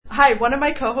Hi, one of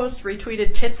my co-hosts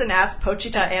retweeted tits and ass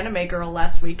Pochita anime girl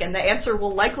last week, and the answer will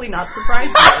likely not surprise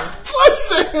you.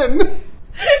 Listen!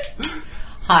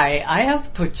 Hi, I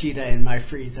have Pochita in my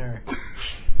freezer.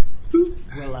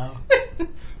 Willow.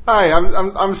 Hi,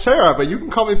 I'm Sarah, but you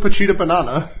can call me Pochita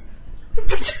Banana.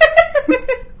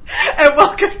 And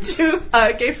welcome to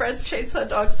Gay Friends Chainsaw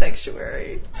Dog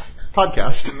Sanctuary.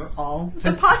 Podcast.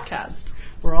 The podcast.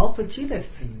 We're all Pochita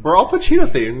themed. We're all Pochita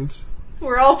themed.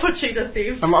 We're all Pochita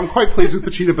themed. I'm quite pleased with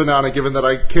Pochita Banana, given that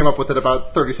I came up with it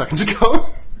about 30 seconds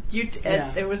ago.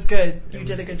 It was good. You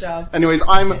did a good job. Anyways,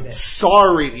 I'm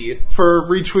sorry for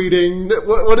retweeting.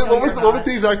 What was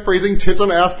the exact phrasing? Tits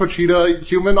on ass Pochita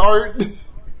human art?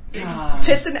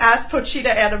 Tits and ass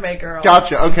Pochita anime girl.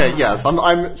 Gotcha. Okay. Yes.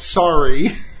 I'm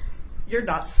sorry. You're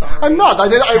not sorry. I'm not.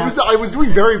 I was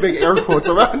doing very big air quotes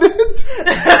around it.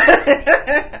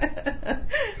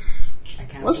 I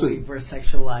can't believe we're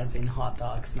sexualizing hot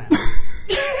dogs now.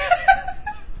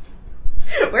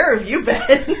 Where have you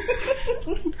been?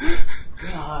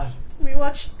 God. We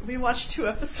watched 2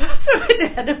 episodes of an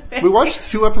anime. We watched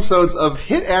 2 episodes of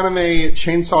hit anime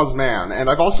Chainsawman, and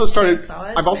I've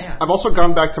also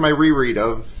gone back to my reread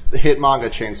of the hit manga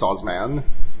Chainsawman.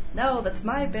 No, that's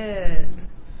my bit.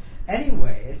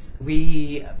 Anyways,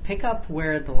 we pick up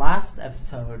where the last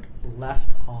episode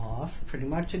left off, pretty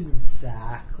much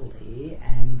exactly,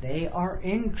 and they are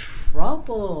in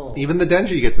trouble. Even the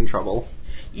Denji gets in trouble.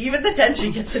 Even the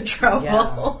Denji gets in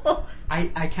trouble. Yeah.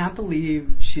 I can't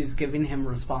believe she's giving him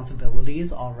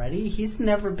responsibilities already. He's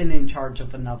never been in charge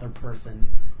of another person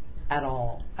at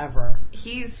all, ever.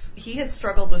 He has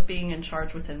struggled with being in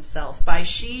charge with himself. By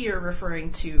she, you're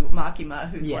referring to Makima,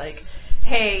 who's like,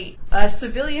 hey, a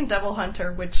civilian devil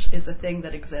hunter, which is a thing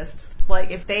that exists, like,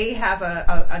 if they have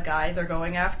a guy they're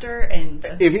going after, and...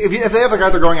 If they have a guy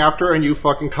they're going after, and you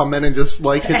fucking come in and just,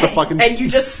 like, hit the fucking... And you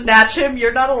just snatch him,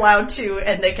 you're not allowed to,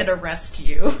 and they can arrest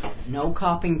you. No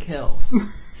copping kills.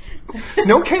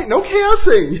 No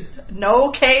KSing!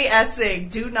 No KSing.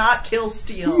 Do not kill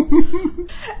steal.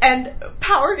 And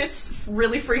Power gets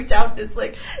really freaked out and is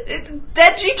like,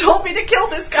 Denji told me to kill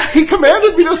this guy. He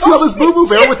commanded me to seal this boo-boo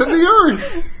bear within the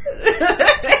earth.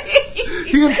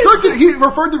 He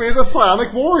referred to me as a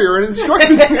psionic warrior and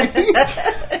instructed me.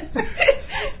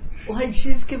 Like,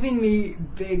 she's giving me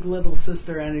big little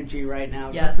sister energy right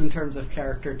now, just in terms of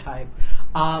character type.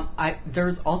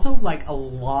 There's also, like, a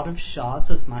lot of shots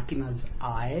of Makima's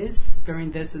eyes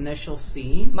during this initial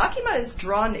scene. Makima is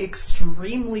drawn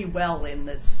extremely well in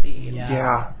this scene.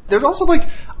 Yeah. There's also, like,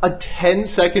 a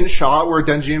 10-second shot where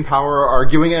Denji and Power are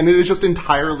arguing, and it is just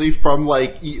entirely from,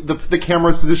 like, the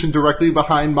camera's positioned directly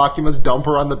behind Makima's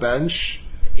dumper on the bench.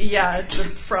 Yeah, it's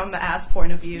just from the ass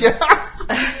point of view. Yeah.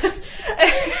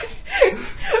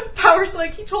 Power's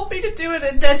like, he told me to do it,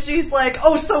 and Denji's like,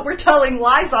 oh, so we're telling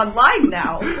lies online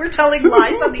now. We're telling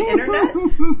lies on the internet?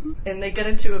 And they get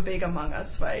into a big Among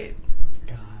Us fight.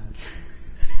 God.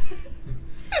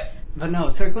 But no,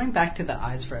 circling back to the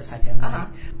eyes for a second, like,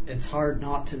 it's hard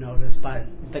not to notice, but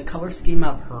the color scheme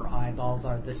of her eyeballs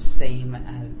are the same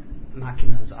as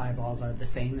Makima's eyeballs are the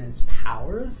same as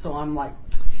Power's, so I'm like,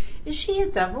 is she a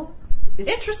devil?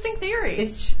 Interesting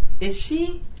theory. Is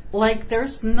she? Like,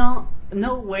 there's no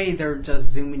way they're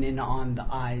just zooming in on the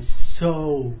eyes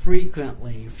so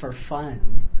frequently for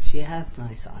fun. She has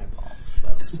nice eyeballs,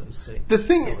 though. So sweet. The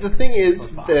thing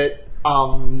is that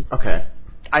okay,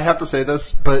 I have to say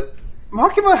this, but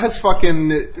Makima has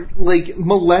fucking, like,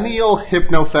 millennial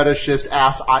hypno-fetishist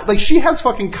ass eyes. Like, she has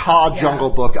fucking Jungle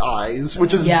Book eyes,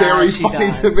 which is very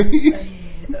funny to me.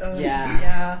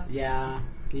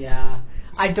 Yeah.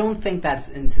 I don't think that's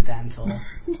incidental.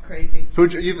 Crazy.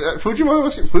 Fujimoto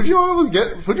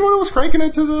was cranking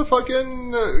it to the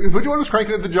fucking... Fujimoto was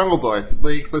cranking it to the Jungle Boy.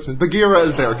 Like, listen, Bagheera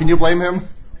is there. Can you blame him?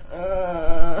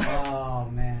 Oh,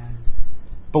 man.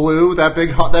 Blue, that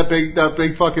big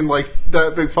fucking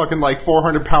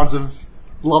 400 pounds of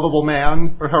lovable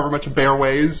man, or however much a bear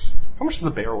weighs. How much does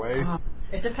a bear weigh?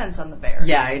 It depends on the bear.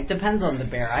 Yeah, it depends on the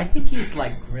bear. I think he's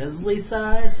like grizzly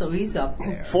size, so he's up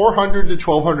there. 400 to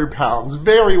 1,200 pounds.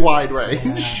 Very wide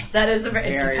range. Yeah. That is it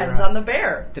depends on the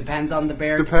bear. Depends on the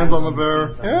bear. Depends on the bear.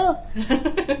 Yeah.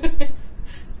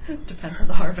 Depends on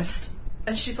the harvest.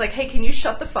 And she's like, hey, can you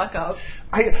shut the fuck up?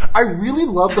 I really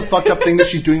love the fucked up thing that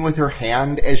she's doing with her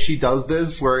hand as she does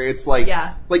this, where it's like...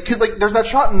 Yeah. Like, cause like, there's that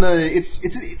shot in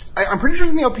the... I'm pretty sure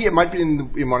it's in the LP, it might be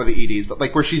in one of the EDs, but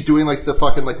like, where she's doing like the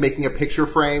fucking, like, making a picture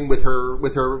frame with her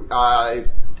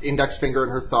index finger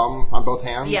and her thumb on both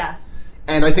hands. Yeah.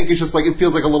 And I think it's just like, it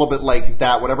feels like a little bit like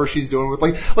that, whatever she's doing with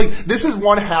like this is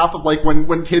one half of like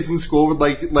when kids in school would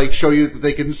like show you that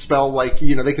they can spell like,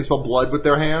 you know, they can spell blood with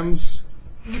their hands.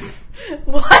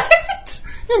 What?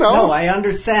 you know. No, I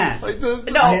understand. Like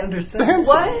I understand.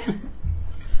 What?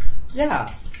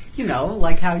 Yeah. You know,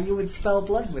 like how you would spell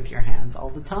blood with your hands all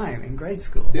the time in grade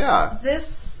school. Yeah.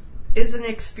 This is an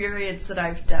experience that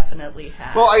I've definitely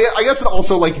had. Well, I guess it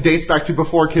also, like, dates back to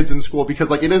before kids in school, because,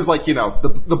 like, it is, like, you know,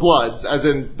 the Bloods, as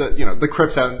in, the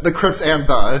Crips and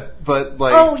but,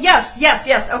 like... Oh, yes.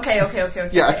 Okay.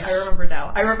 Yes. I remember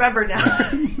now.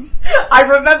 I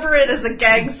remember it as a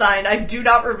gang sign. I do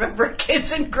not remember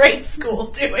kids in grade school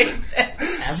doing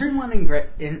this. Everyone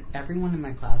in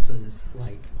my class was,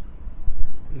 like,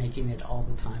 making it all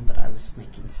the time, but I was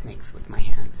making snakes with my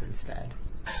hands instead.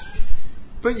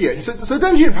 But yeah, so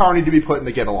Denji and Power need to be put in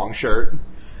the get along shirt.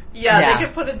 Yeah, they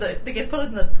get put in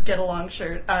the get along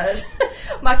shirt.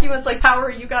 Makima's like, Power,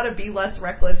 you gotta be less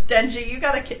reckless. Denji, you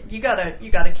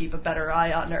gotta keep a better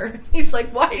eye on her. He's like,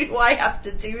 why do I have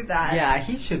to do that? Yeah,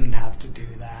 he shouldn't have to do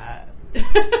that.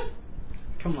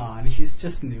 Come on, he's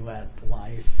just new at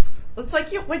life. It's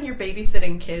like when you're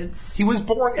babysitting kids. He was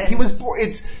born.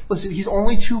 Listen, he's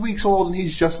only 2 weeks old, and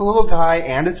he's just a little guy,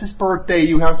 and it's his birthday.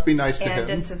 You have to be nice to him. And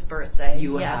it's his birthday.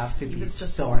 You have to be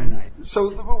so nice.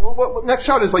 So, what next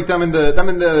shot is like them in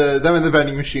the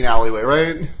vending machine alleyway,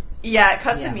 right? Yeah, it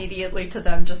cuts immediately to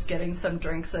them just getting some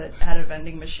drinks at a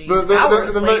vending machine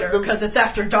hours later, because it's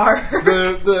after dark.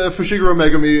 The Fushiguro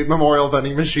Megami Memorial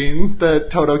vending machine that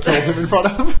Toto killed him in front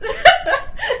of.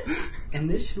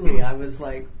 Initially, I was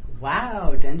like,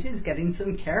 wow, Denji's getting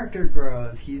some character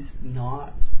growth. He's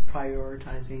not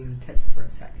prioritizing tits for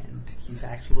a second. He's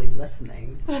actually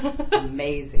listening.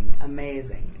 Amazing.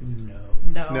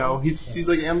 No, he's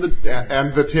like, and the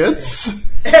tits?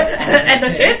 And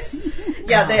the tits?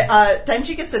 Yeah,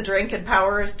 Denji gets a drink and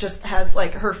Power just has,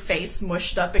 like, her face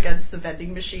mushed up against the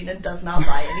vending machine and does not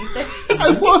buy anything. I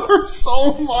love her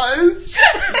so much.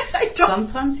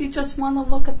 Sometimes you just want to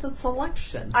look at the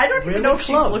selection. I don't even know if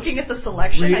she's looking at the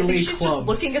selection. Really I think she's just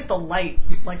looking at the light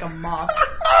like a moth.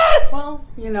 Well,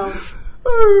 you know.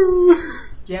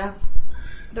 Yeah.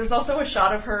 There's also a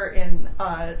shot of her in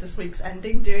this week's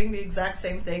ending doing the exact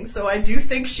same thing, so I do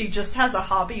think she just has a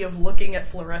hobby of looking at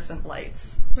fluorescent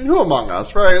lights. I mean, who among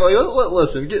us, right? Like,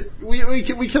 listen,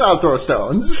 we can outthrow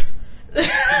stones.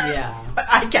 Yeah.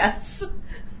 I guess.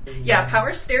 Yeah,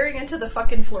 Power's staring into the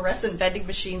fucking fluorescent vending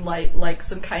machine light like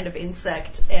some kind of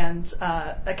insect, and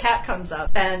a cat comes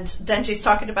up, and Denji's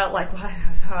talking about, like,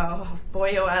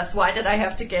 boy OS, why did I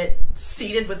have to get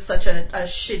seated with such a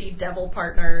shitty devil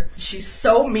partner? She's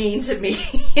so mean to me,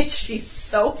 she's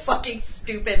so fucking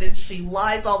stupid, and she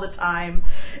lies all the time,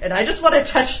 and I just want to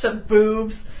touch some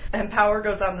boobs. And Power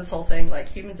goes on this whole thing, like,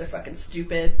 humans are fucking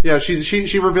stupid. Yeah,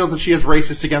 she reveals that she is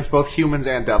racist against both humans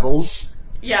and devils.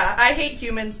 Yeah, I hate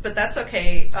humans, but that's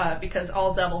okay, because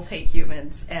all devils hate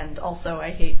humans, and also I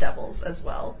hate devils as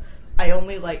well. I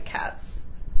only like cats.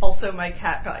 Also, my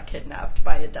cat got kidnapped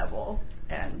by a devil,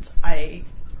 and I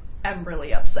am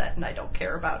really upset, and I don't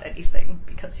care about anything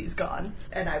because he's gone,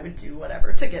 and I would do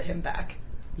whatever to get him back.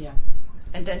 Yeah.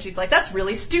 And Denji's like, that's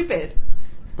really stupid.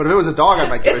 But if it was a dog, I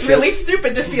might give a shit. It's really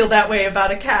stupid to feel that way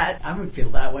about a cat. I would feel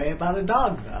that way about a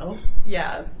dog, though.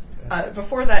 Yeah.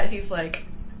 Before that, he's like,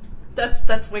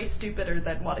 that's way stupider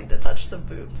than wanting to touch some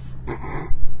boobs.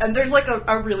 And there's like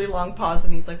a really long pause,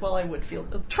 and he's like, well, I would feel...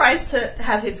 Tries to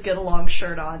have his get-along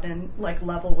shirt on and, like,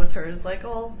 level with her. Is like,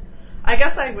 oh, I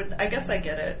guess I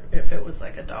get it if it was,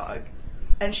 like, a dog.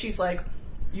 And she's like,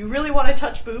 you really want to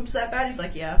touch boobs that bad? He's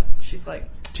like, yeah. She's like...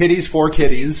 Titties for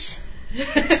kitties.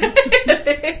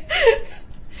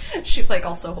 She's like,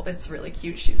 also, it's really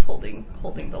cute. She's holding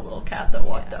the little cat that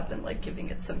walked up and, like, giving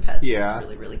it some pets. Yeah. It's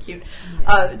really, really cute.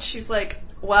 Yeah. She's like,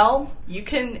 well, you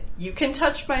can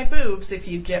touch my boobs if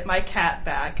you get my cat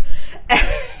back.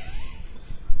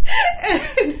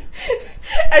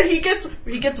 And he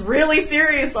gets really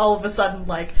serious all of a sudden,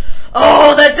 like,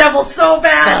 oh, that devil's so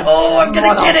bad. Oh, I'm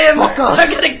gonna get him. I'm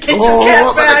gonna get your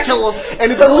cat back. I'm gonna kill him.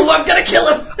 And I'm gonna kill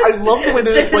him. I love the way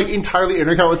that it's, like, entirely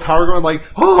intercut with Power going like,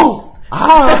 oh,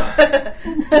 ah.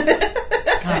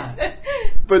 God.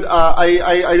 But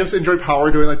I just enjoy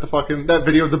Power doing, like, the fucking, that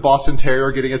video of the Boston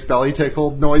Terrier getting its belly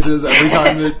tickled noises every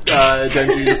time that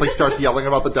Denji just, like, starts yelling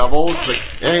about the devil.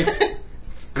 It's like,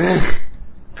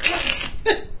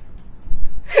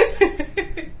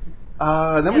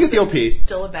 then we get the OP.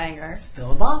 Still a banger.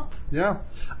 Still a bop. Yeah.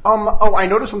 I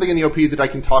noticed something in the OP that I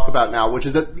can talk about now, which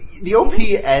is that the OP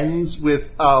ends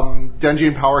with Denji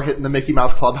and Power hitting the Mickey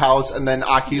Mouse Clubhouse, and then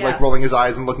Aki like rolling his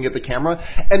eyes and looking at the camera,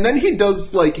 and then he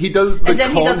does the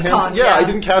cone hands. Yeah, I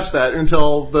didn't catch that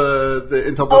until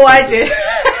the. Oh, I did.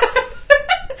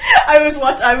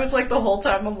 I was like the whole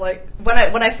time. I'm like,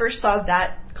 when I first saw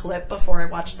that clip before I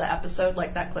watched the episode,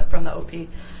 like that clip from the OP.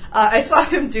 I saw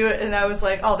him do it, and I was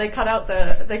like, "Oh, they cut out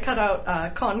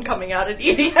Kon coming out and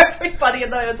eating everybody,"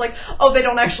 and then I was like, "Oh, they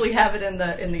don't actually have it in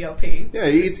the OP." Yeah,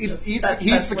 he eats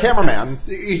the cameraman.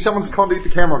 Someone's Kon to eat the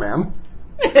cameraman.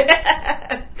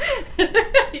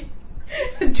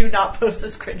 Do not post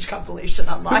this cringe compilation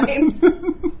online.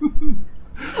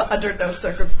 Under no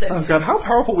circumstances. Oh God, how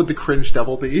powerful would the cringe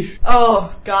devil be?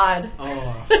 Oh God.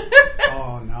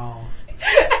 Oh no.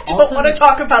 I don't want to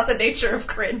talk about the nature of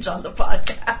cringe on the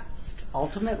podcast.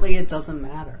 Ultimately, it doesn't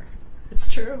matter. It's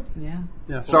true.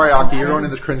 Yeah. Sorry, Aki, you're going to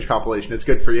this cringe compilation. It's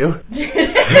good for you.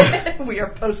 We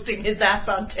are posting his ass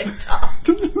on TikTok.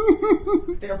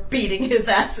 They're beating his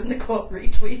ass in the quote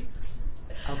retweets.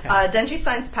 Okay. Denji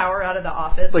signs Power out of the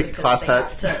office. Like a class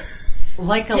pet.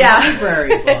 Like a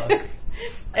library book.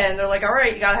 And they're like, all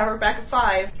right, you gotta have her back at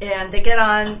 5. And they get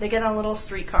on a little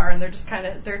streetcar, and they're just kind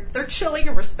of they're chilling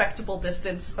a respectable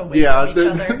distance away from each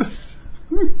other.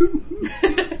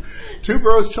 2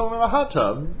 bros chilling in a hot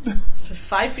tub.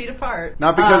 5 feet apart.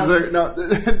 Not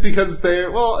because because they're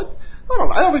well.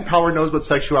 I don't think Power knows what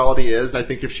sexuality is, and I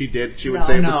think if she did, she would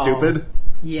say it was stupid.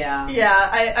 Yeah.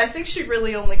 Yeah, I think she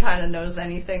really only kind of knows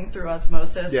anything through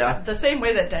osmosis. Yeah. The same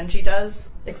way that Denji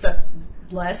does, except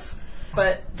less.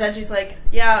 But Denji's like,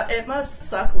 yeah, it must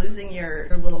suck losing your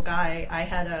little guy. I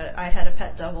had a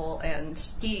pet devil, and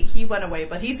he went away,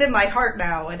 but he's in my heart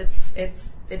now, and it's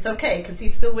okay because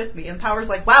he's still with me. And Power's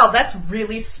like, wow, that's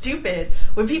really stupid.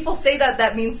 When people say that,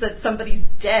 that means that somebody's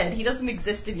dead. He doesn't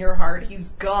exist in your heart. He's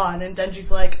gone. And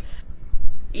Denji's like,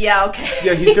 yeah, okay.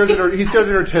 Yeah, he stares at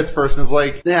her tits first and is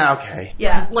like, yeah, okay.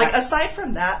 Yeah, like aside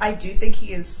from that, I do think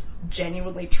he is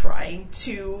genuinely trying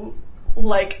to,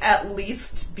 like, at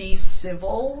least be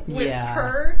civil with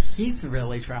her. He's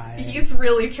really trying. He's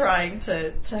really trying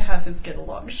to have his get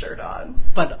along shirt on.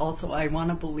 But also, I want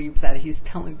to believe that he's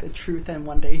telling the truth, and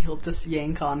one day he'll just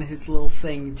yank on his little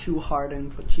thing too hard,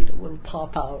 and Pochita will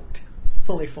pop out,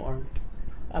 fully formed,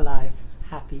 alive,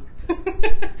 happy.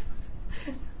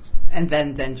 And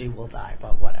then Denji will die,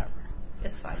 but whatever.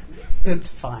 It's fine. It's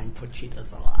fine,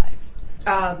 Pochita's alive.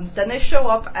 Then they show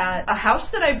up at a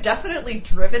house that I've definitely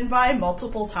driven by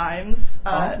multiple times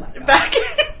back in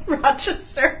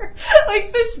Rochester.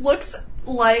 Like, this looks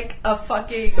like a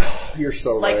fucking... You're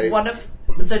so like right. one of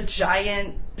the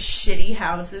giant shitty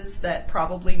houses that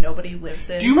probably nobody lives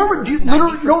in. Do you remember? Do you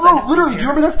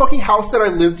remember that fucking house that I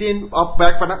lived in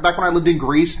back when I lived in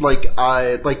Greece? Back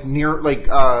the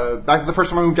first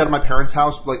time I moved out of my parents'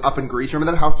 house, like up in Greece.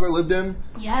 Remember that house that I lived in?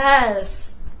 Yes.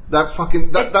 That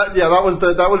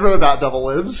was where the Bat Devil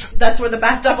lives. That's where the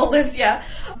Bat Devil lives. Yeah.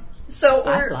 So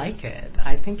I like it.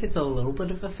 I think it's a little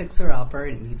bit of a fixer-upper.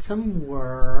 It needs some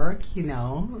work,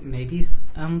 maybe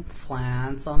some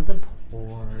plants on the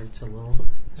porch, a little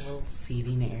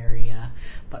seating area.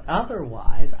 But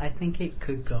otherwise, I think it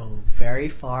could go very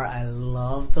far. I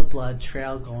love the blood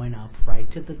trail going up right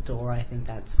to the door. I think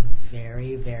that's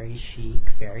very, very chic,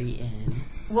 very in.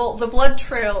 Well, the blood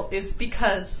trail is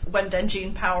because when Denji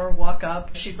and Power walk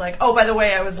up, she's like, oh, by the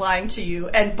way, I was lying to you,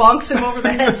 and bonks him over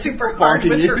the head super hard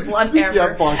with her blood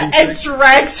hammer, and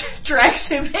drags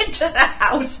him into the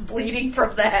house bleeding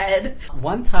from the head.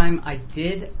 One time I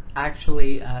did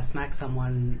actually smack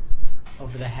someone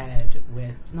over the head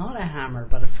with not a hammer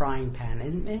but a frying pan,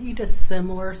 and it made a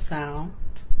similar sound.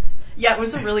 Yeah, it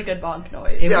was a really good bonk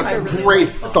noise. It was a great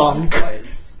thunk. A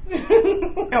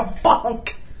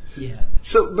bonk. Yeah.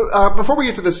 So before we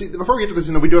get to this, we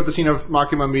do have the scene of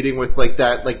Makima meeting with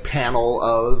that panel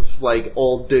of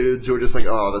old dudes who are just like,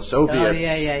 oh, the Soviets,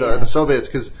 the Soviets,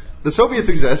 because the Soviets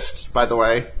exist, by the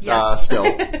way. Yes. Still,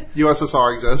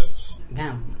 USSR exists.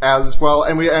 Yeah. As well,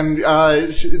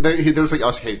 there's like,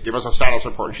 okay, give us a status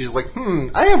report. And she's like,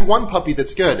 I have one puppy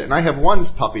that's good, and I have one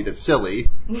puppy that's silly.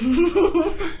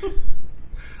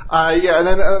 And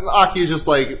then Aki's just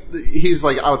he's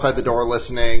outside the door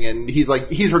listening, and he's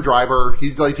her driver.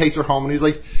 He takes her home, and he's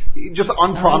just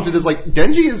unprompted is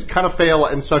Denji is kind of fail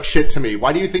and sucks shit to me.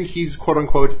 Why do you think he's quote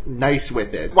unquote nice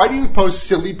with it? Why do you post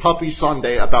Silly Puppy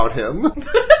Sunday about him?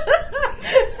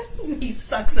 He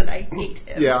sucks and I hate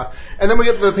him. Yeah. And then we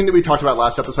get the thing that we talked about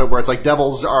last episode where it's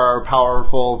devils are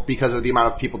powerful because of the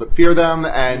amount of people that fear them,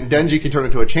 and Denji can turn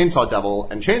into a chainsaw devil,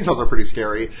 and chainsaws are pretty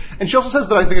scary. And she also says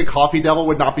that I think a coffee devil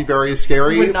would not be very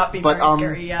scary. Would not be very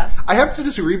scary, yeah. I have to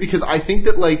disagree because I think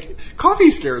that, coffee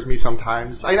scares me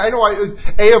sometimes. I know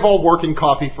A, of all, work in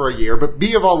coffee for a year, but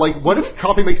B, of all, what if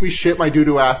coffee makes me shit my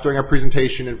doo-doo ass during a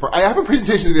presentation? I have a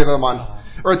presentation at the end of the month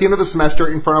or at the end of the semester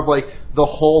in front of, like, the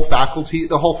whole faculty,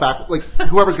 like,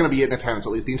 whoever's going to be in attendance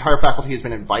at least. The entire faculty has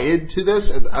been invited to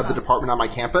this at the department on my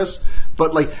campus.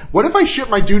 But, like, what if I shit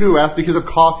my doo-doo ass because of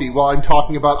coffee while I'm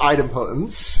talking about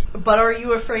idempotence? But are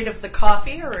you afraid of the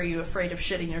coffee, or are you afraid of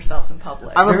shitting yourself in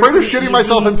public? I'm afraid of shitting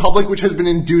myself in public, which has been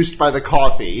induced by the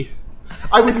coffee.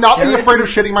 I would not be afraid of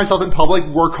shitting myself in public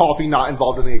were coffee not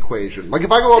involved in the equation. Like,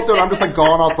 if I go up there and I'm just, like,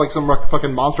 going off, like, some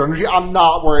fucking Monster Energy, I'm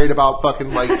not worried about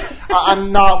fucking, like,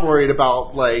 I'm not worried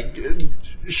about, like,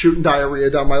 shooting diarrhea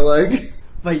down my leg.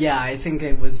 But yeah, I think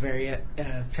it was very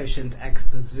efficient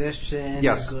exposition,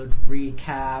 yes. A good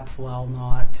recap, while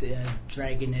not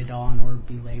dragging it on or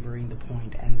belaboring the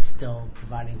point, and still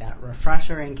providing that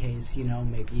refresher in case,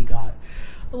 maybe you got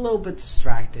a little bit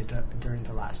distracted during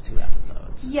the last 2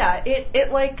 episodes. Yeah, it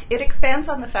expands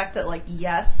on the fact that, like,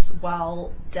 yes,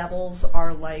 while devils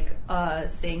are, like, a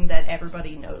thing that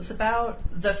everybody knows about,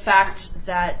 the fact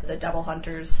that the Devil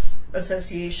Hunters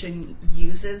Association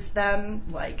uses them,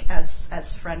 like,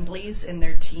 as friendlies in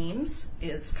their teams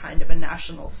is kind of a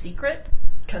national secret,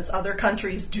 because other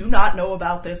countries do not know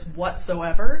about this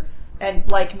whatsoever,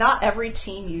 and, like, not every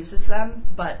team uses them,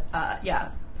 but,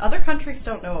 yeah, other countries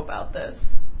don't know about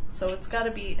this. So it's gotta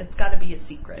be a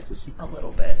secret, a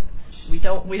little bit. We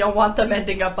don't want them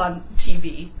ending up on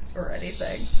TV or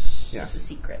anything. Yeah. It's a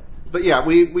secret. But yeah,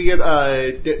 we get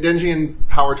Denji and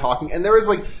Power talking, and there was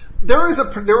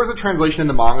a translation in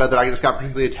the manga that I just got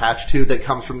particularly attached to that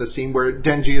comes from the scene where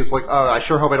Denji is like, "Oh, I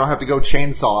sure hope I don't have to go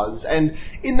chainsaws." And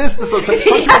in this, the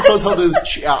subtitle is,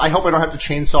 "I hope I don't have to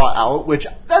chainsaw out," which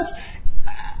that's.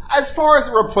 As far as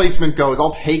a replacement goes,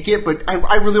 I'll take it, but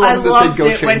I really want him to say go chainsaws. I loved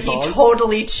it when he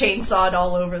totally chainsawed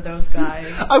all over those guys.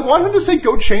 I want him to say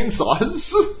go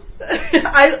chainsaws.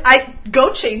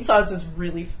 Go chainsaws is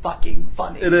really fucking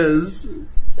funny. It is.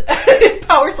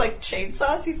 Power's like,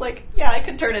 chainsaws? He's like, yeah, I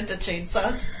could turn into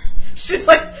chainsaws. She's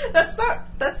like, that's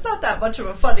not that much of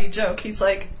a funny joke. He's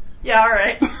like, yeah,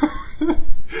 alright.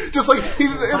 Just like he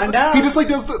just like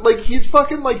does the, like he's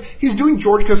fucking like he's doing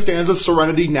George Costanza's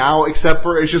Serenity now, except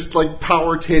for it's just like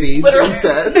power titties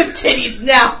instead. Titties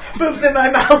now, boobs in my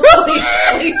mouth,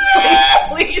 please,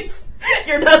 please.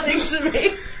 You're nothing to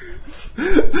me.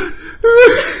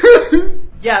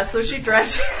 Yeah, so she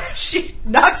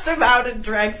knocks him out and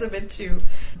drags him into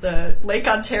the Lake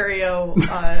Ontario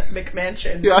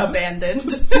McMansion, yes.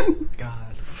 Abandoned.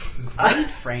 God,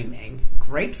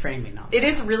 great framing on it.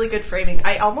 Is really good framing.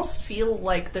 I almost feel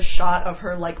like the shot of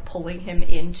her like pulling him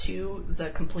into the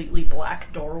completely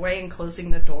black doorway and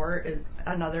closing the door is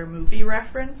another movie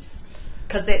reference.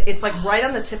 Because it's like right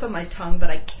on the tip of my tongue, but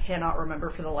I cannot remember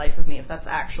for the life of me if that's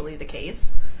actually the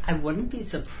case. I wouldn't be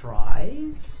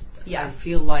surprised. Yeah. I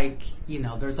feel like,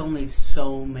 there's only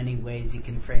so many ways you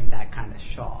can frame that kind of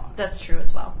shot. That's true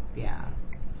as well. Yeah.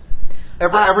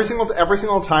 Every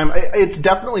single time, it's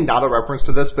definitely not a reference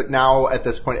to this, but now at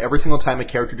this point, every single time a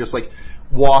character just like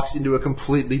walks into a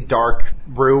completely dark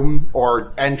room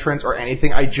or entrance or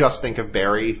anything, I just think of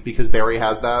Barry because Barry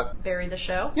has that. Barry the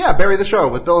Show? Yeah, Barry the Show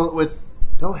with Bill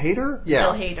Hader? Yeah.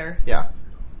 Bill Hader. Yeah.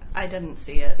 I didn't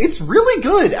see it. It's really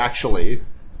good, actually.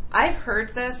 I've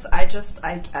heard this.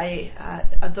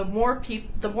 The more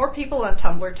people on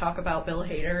Tumblr talk about Bill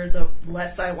Hader, the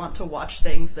less I want to watch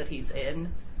things that he's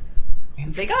in.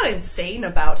 They got insane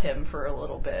about him for a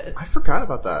little bit. I forgot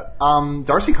about that.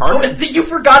 Darcy Carter. Oh, you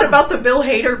forgot about the Bill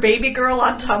Hader baby girl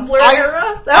on Tumblr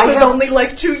era? That was only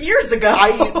like 2 years ago.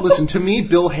 Listen, to me,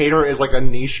 Bill Hader is like a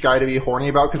niche guy to be horny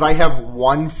about because I have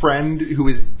one friend who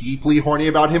is deeply horny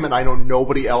about him, and I know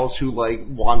nobody else who like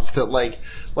wants to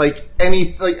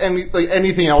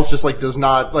anything else just like does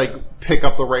not like pick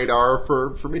up the radar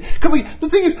for me. Because like the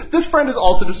thing is, this friend is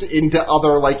also just into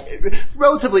other like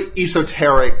relatively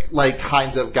esoteric like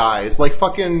kinds of guys, like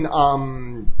fucking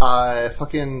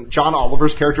John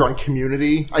Oliver's character on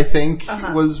Community. I think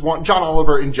was one. John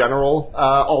Oliver in general,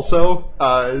 also.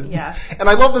 Yeah. And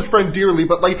I love this friend dearly,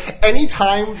 but like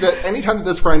anytime that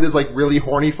this friend is like really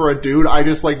horny for a dude, I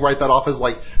just like write that off as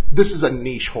like this is a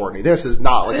niche horny. This is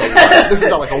not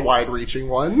like a wide-reaching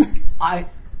one.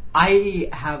 I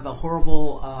have a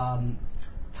horrible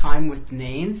time with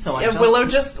names, so Willow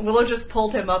just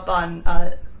pulled him up on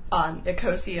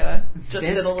Ecosia. Just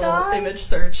did a little image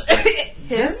search.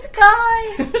 This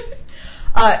guy.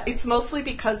 It's mostly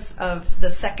because of the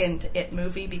second It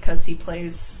movie, because he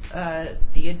plays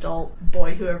the adult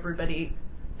boy who everybody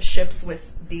ships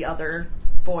with the other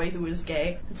boy who is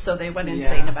gay. So they went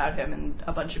insane about him, and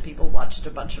a bunch of people watched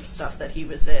a bunch of stuff that he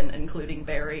was in, including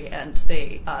Barry, and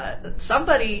they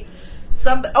somebody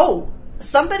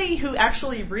who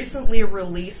actually recently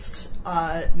released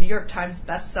New York Times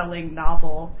best-selling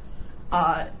novel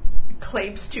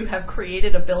claims to have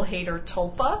created a Bill Hader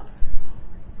tulpa.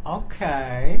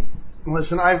 Okay.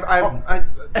 Listen,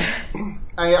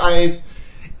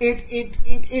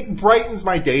 It brightens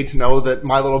my day to know that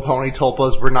My Little Pony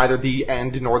tulpas were neither the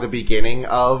end nor the beginning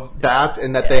of that,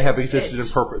 and that they have existed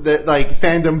like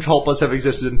fandom tulpas have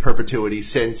existed in perpetuity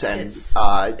since, and it's still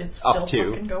up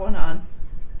to fucking going on.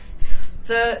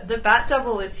 The Bat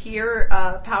Devil is here.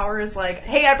 Power is like,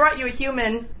 hey, I brought you a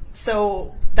human,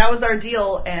 so that was our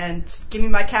deal, and give me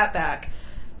my cat back.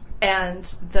 And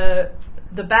the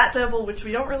Bat Devil, which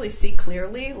we don't really see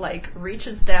clearly, like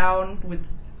reaches down with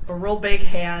a real big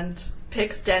hand,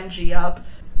 picks Denji up,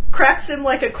 cracks him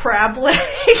like a crab leg,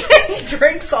 and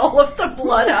drinks all of the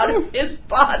blood out of his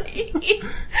body.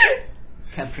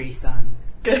 Capri-Sun.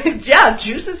 Yeah,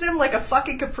 juices him like a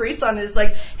fucking Capri-Sun. Is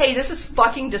like, hey, this is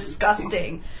fucking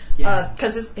disgusting.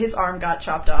 Because his arm got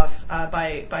chopped off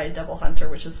by a devil hunter,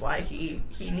 which is why he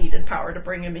needed Power to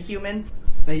bring him a human.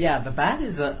 But yeah, the bat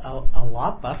is a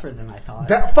lot buffer than I thought.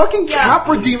 That fucking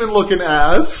Capra demon looking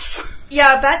ass.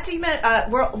 Yeah, Bat Demon.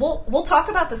 We'll talk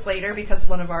about this later because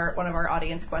one of our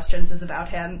audience questions is about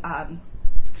him.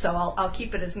 So I'll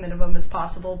keep it as minimum as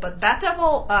possible. But Bat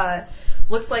Devil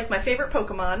looks like my favorite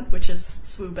Pokemon, which is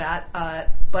Swoobat.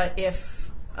 But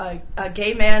if a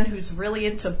gay man who's really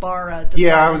into Bara,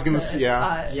 I was gonna say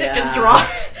and draw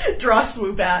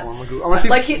Swoobat.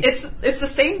 Like it's the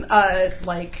same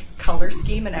like color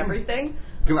scheme and everything.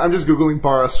 I'm just googling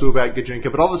Bara Swoobat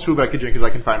Gajinka, but all the Swoobat Gajinkas I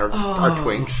can find are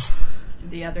twinks.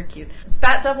 Yeah, they're cute.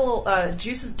 Bat Devil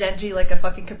juices Denji like a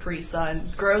fucking Capri-Sun.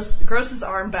 Grows his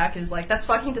arm back and is like, that's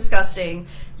fucking disgusting.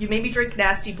 You made me drink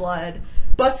nasty blood.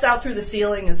 Busts out through the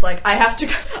ceiling and is like, I have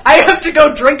to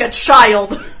go drink a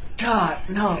child. God,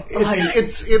 no. I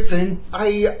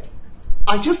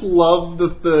just love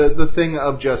the thing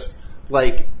of just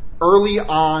like early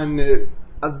on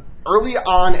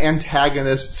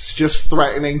antagonists just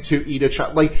threatening to eat a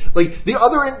child. Like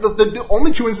the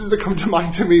only two instances that come to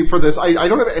mind to me for this, I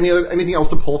don't have anything else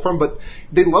to pull from, but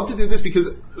they love to do this because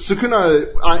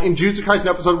Sukuna in Jujutsu Kaisen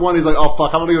episode 1 is like, oh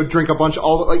fuck, I'm gonna go drink a bunch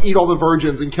eat all the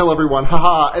virgins and kill everyone,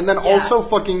 haha. And then also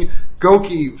fucking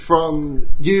Goki from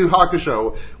Yu Yu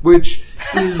Hakusho, which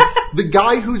is the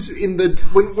guy who's in the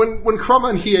when Kurama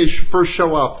and Hiei first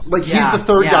show up, like he's the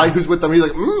third guy who's with them. He's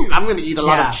like, I'm gonna eat a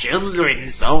lot of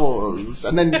children's souls,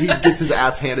 and then he gets his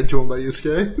ass handed to him by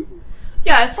Yusuke.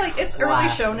 Yeah, it's like it's early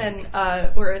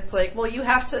shonen where it's like, well, you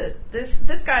have to.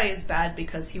 This guy is bad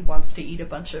because he wants to eat a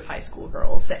bunch of high school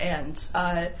girls and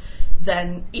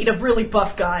then eat a really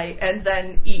buff guy and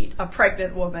then eat a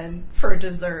pregnant woman for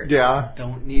dessert. Yeah,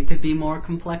 don't need to be more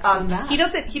complex than that. He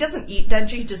doesn't eat Denji.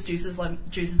 He just juices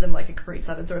him like a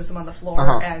Capri-Sun and throws him on the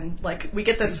floor. And like we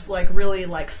get this like really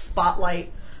like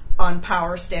spotlight on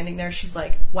Power standing there. She's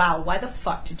like, wow, why the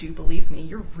fuck did you believe me?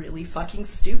 You're really fucking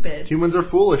stupid. Humans are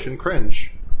foolish and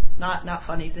cringe. Not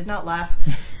funny. Did not laugh.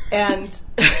 And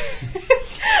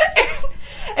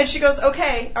and she goes,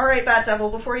 okay, all right, Bat Devil,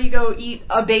 before you go eat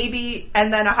a baby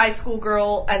and then a high school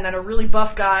girl and then a really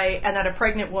buff guy and then a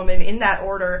pregnant woman in that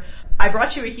order, I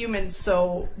brought you a human,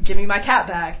 so give me my cat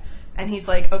back. And he's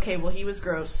like, okay, well, he was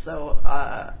gross, so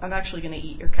I'm actually going to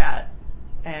eat your cat.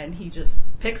 And he just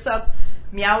picks up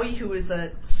Meowie, who is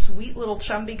a sweet little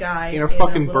chumby guy in a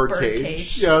fucking bird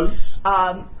cage. Yes.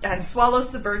 And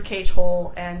swallows the bird cage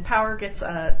whole, and Power gets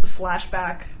a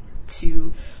flashback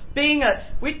to being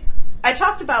I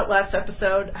talked about last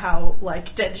episode how,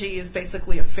 like, Denji is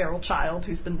basically a feral child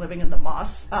who's been living in the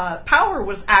moss. Power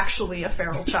was actually a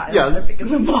feral child living in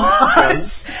the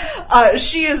moss. Yes.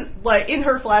 She is, like, in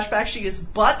her flashback, she is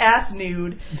butt-ass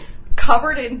nude,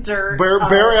 covered in dirt.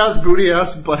 Bare-ass,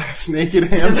 booty-ass, butt-ass, naked,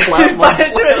 hand-slap,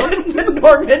 mud-slap.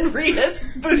 Norman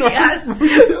Reedus, booty-ass,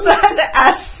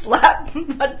 butt-ass, slap,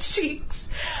 mud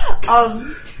cheeks.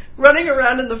 Running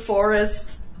around in the forest,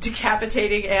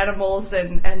 decapitating animals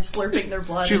and slurping their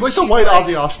blood. She's like the white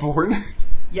Ozzy Osbourne.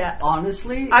 Yeah.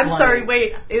 Honestly? I'm sorry,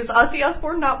 wait, is Ozzy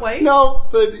Osbourne not white? No,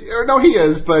 no, he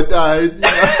is, but,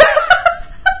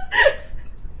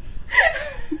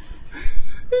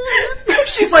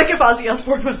 She's like if Ozzy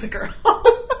Osbourne was a girl.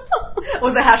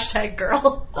 Was a hashtag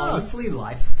girl. Honestly,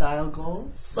 lifestyle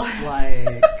goals?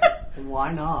 Like,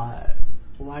 why not?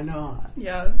 Why not?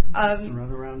 Yeah. Just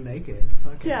run around naked.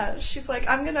 Fuck yeah, she's like,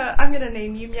 I'm gonna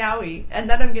name you Meowie, and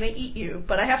then I'm gonna eat you,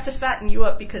 but I have to fatten you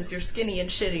up because you're skinny and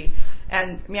shitty.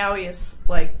 And Meowie is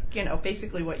like,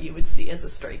 basically what you would see as a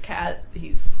stray cat.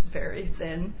 He's very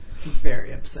thin.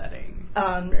 Very upsetting.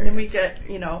 Then we get,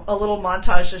 a little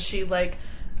montage as she like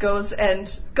goes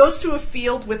to a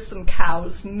field with some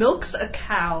cows, milks a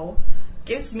cow,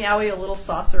 gives Meowie a little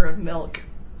saucer of milk,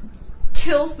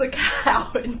 kills the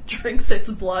cow and drinks its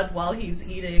blood while he's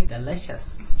eating.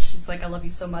 Delicious. She's like, I love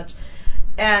you so much.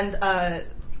 And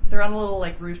they're on a little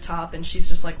like rooftop, and she's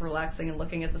just like relaxing and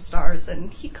looking at the stars.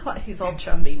 And he's all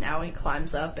chumby now. He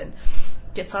climbs up and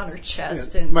gets on her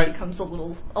chest and becomes a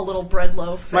little bread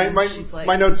loaf. She's like,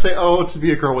 my notes say, "Oh, to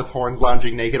be a girl with horns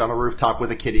lounging naked on a rooftop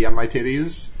with a kitty on my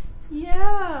titties."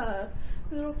 Yeah,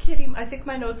 little kitty. I think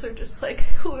my notes are just like,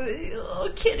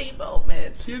 oh, kitty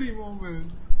moment. Kitty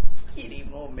moment. Kitty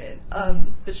moment.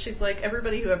 But she's like,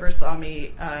 everybody who ever saw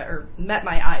me, or met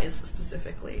my eyes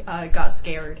specifically, got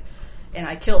scared, and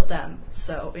I killed them.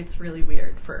 So it's really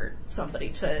weird for somebody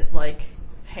to like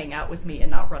hang out with me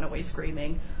and not run away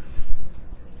screaming.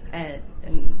 And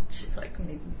she's like,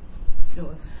 maybe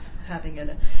having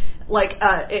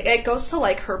it goes to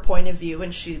like her point of view,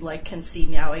 and she like can see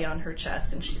Meowie on her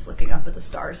chest, and she's looking up at the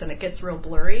stars, and it gets real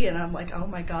blurry, and I'm like, oh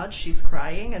my god, she's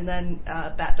crying. And then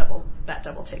Bat Devil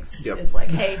is like,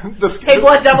 hey,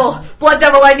 Blood Devil,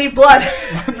 I need blood.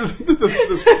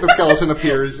 the skeleton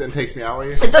appears and takes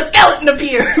Meowie. The skeleton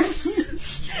appears.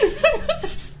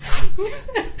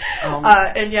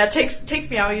 Takes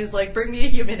Meowie. He's like, bring me a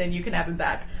human and you can have him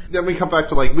back. Then we come back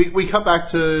to we cut back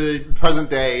to present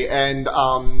day, and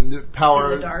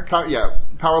Power in the dark.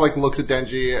 Power like looks at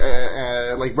Denji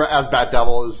as Bat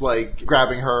Devil is like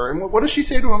grabbing her, and what does she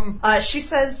say to him? She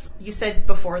says, "You said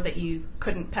before that you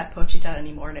couldn't pet Pochita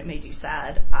anymore, and it made you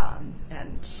sad.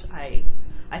 And I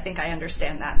think I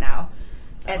understand that now."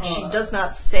 And she does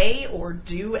not say or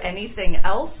do anything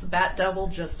else. Bat Devil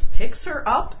just picks her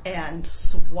up and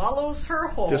swallows her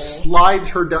whole. Just slides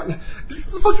her down.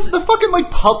 The fucking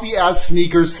like puffy ass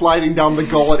sneakers sliding down the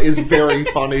gullet is very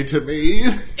funny to me.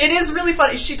 It is really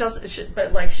funny. She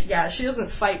doesn't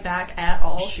fight back at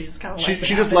all. She just kind of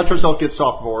she just lets herself get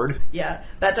softboard. Yeah,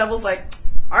 Bat Devil's like,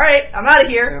 all right, I'm out of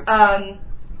here,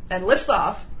 and lifts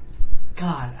off.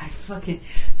 God,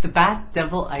 the Bat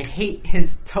Devil, I hate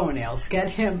his toenails. Get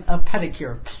him a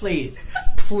pedicure, please.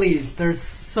 Please, they're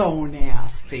so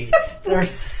nasty. They're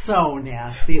so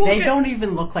nasty. They don't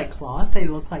even look like claws. They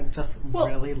look like just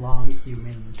really long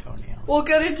human toenails. We'll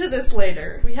get into this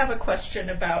later. We have a question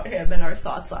about him and our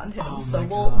thoughts on him, so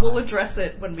we'll address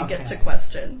it when we get to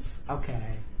questions.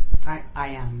 Okay. I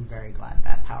am very glad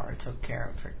that Power took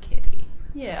care of her kitty.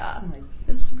 Yeah,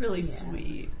 it's really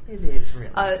sweet. It is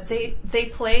really sweet. They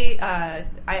play,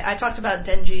 I talked about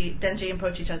Denji and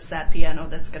Pochita's sad piano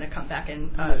that's going to come back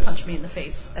and punch me in the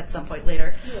face at some point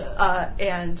later. Yeah.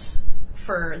 And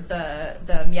for the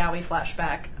Meowie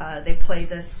flashback, they play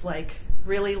this like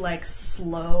really like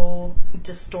slow,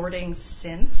 distorting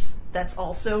synth that's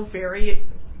also very,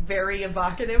 very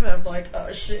evocative. I'm like,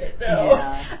 oh shit, no.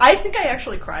 Yeah. I think I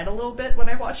actually cried a little bit when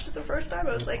I watched it the first time.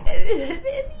 I was like,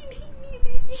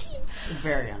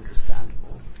 very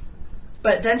understandable.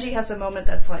 But Denji has a moment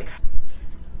that's like,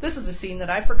 this is a scene that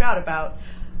I forgot about.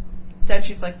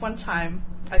 Denji's like, one time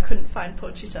I couldn't find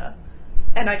Pochita,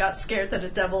 and I got scared that a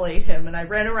devil ate him, and I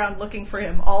ran around looking for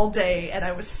him all day, and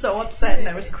I was so upset, and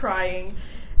I was crying,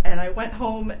 and I went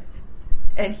home,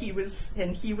 and he was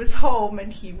home,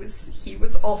 and he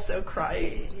was also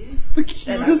crying. It's the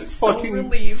cutest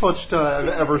fucking Pochita I've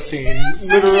ever seen.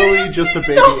 Literally just a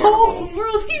baby animal. animal.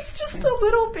 World, he's just a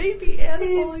little baby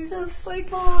animal. He's just like,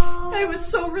 I was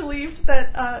so relieved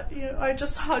that I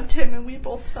just hugged him and we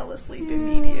both fell asleep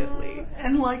immediately.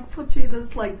 And like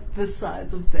Pochita's like the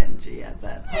size of Denji at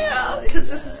that time. Yeah, because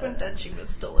this is when Denji was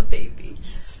still a baby.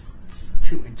 He's just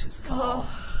 2 inches tall.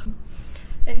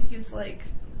 And he's like.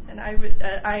 And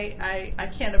I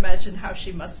can't imagine how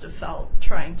she must have felt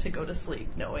trying to go to sleep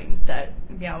knowing that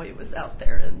Meowie was out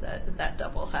there and that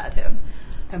devil had him.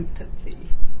 Empathy.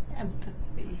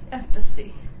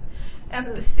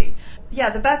 Yeah,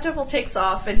 the Bat Devil takes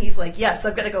off and he's like, yes,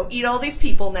 I'm gonna go eat all these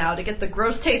people now to get the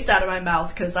gross taste out of my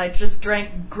mouth because I just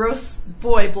drank gross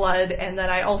boy blood and then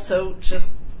I also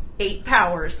just ate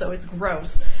Power, so it's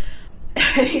gross.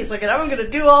 And he's like, and I'm gonna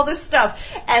do all this stuff.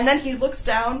 And then he looks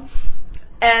down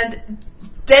and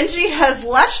Denji has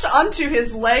lashed onto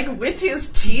his leg with his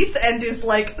teeth and is,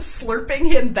 like,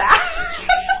 slurping him back.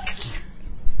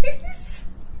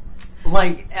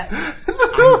 Like, I'm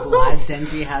glad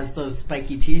Denji has those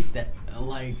spiky teeth that,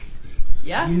 like,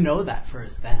 yeah, you know that for a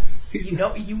sense. You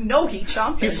know he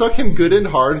chomped. He sucked him good and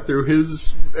hard through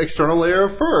his external layer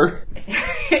of fur.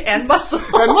 And muscle.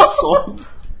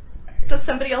 Does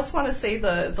somebody else want to say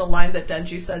the line that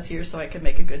Denji says here so I can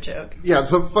make a good joke? Yeah,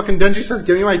 so fucking Denji says,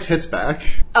 give me my tits back.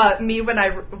 Me when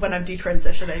I'm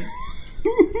detransitioning.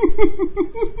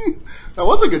 That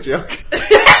was a good joke.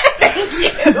 Thank you.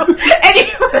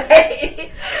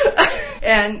 Anyway.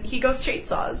 And he goes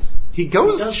chainsaws. He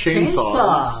goes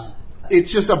chainsaws.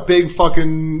 it's just a big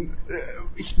fucking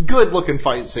good looking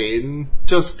fight scene.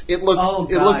 Just it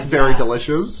looks very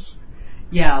delicious.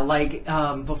 Yeah, like,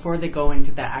 before they go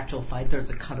into the actual fight, there's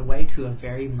a cutaway to a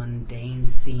very mundane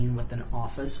scene with an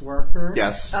office worker.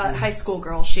 Yes. High school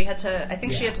girl. She had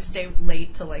to stay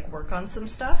late to, like, work on some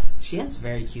stuff. She has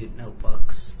very cute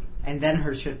notebooks. And then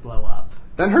her ship blow up.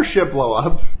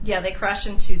 Yeah, they crash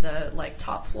into the, like,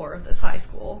 top floor of this high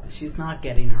school. She's not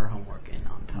getting her homework in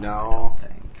on time, no.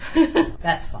 I don't think.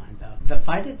 That's fine, though. The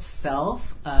fight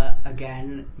itself,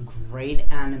 again, great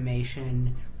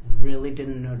animation. Really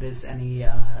didn't notice any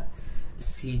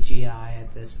CGI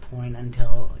at this point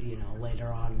until, later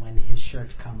on when his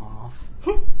shirt come off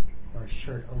or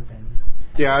shirt open.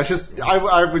 Yeah, it's just I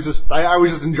was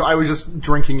just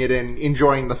drinking it in,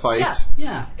 enjoying the fight.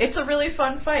 Yeah. It's a really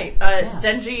fun fight.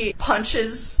 Denji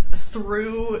punches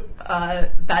through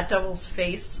Bat Devil's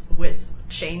face with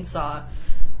chainsaw.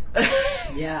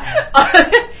 Yeah.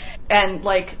 And,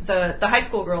 like, the high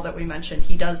school girl that we mentioned,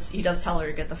 he does tell her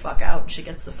to get the fuck out, and she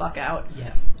gets the fuck out.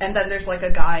 Yeah. And then there's, like, a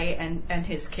guy and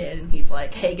his kid, and he's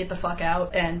like, hey, get the fuck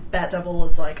out. And Bat Devil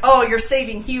is like, oh, you're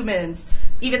saving humans.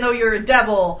 Even though you're a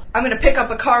devil, I'm gonna pick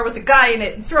up a car with a guy in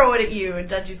it and throw it at you. And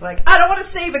Denji's like, I don't want to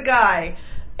save a guy.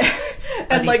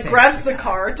 And, like, grabs the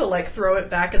car to, like, throw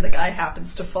it back, and the guy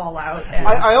happens to fall out. And,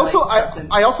 I also love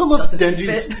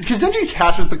Denji's, because Denji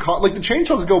catches the car, like, the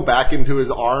chainsaws go back into his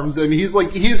arms, and he's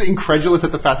incredulous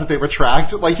at the fact that they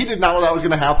retract. Like, he did not know that was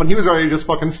going to happen. He was ready to just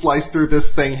fucking slice through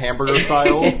this thing hamburger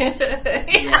style.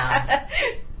 Yeah.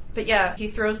 But yeah, he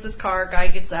throws this car, guy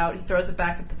gets out, he throws it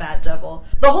back at the Bat Devil.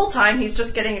 The whole time, he's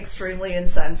just getting extremely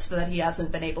incensed that he hasn't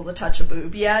been able to touch a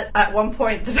boob yet. At one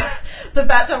point, the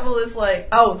Bat Devil is like,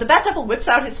 the Bat Devil whips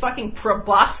out his fucking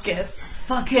proboscis.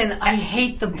 Fucking, I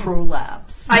hate the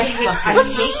prolapse. I hate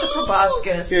the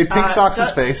proboscis. Yeah, he pink socks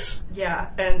his face. Yeah,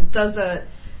 and does a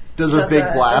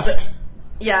big blast.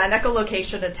 An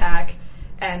echolocation attack,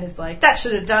 and is like, that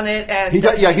should have done it, and... He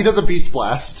does a beast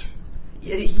blast.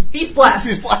 Beast blast.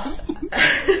 Beast blast.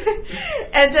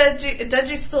 And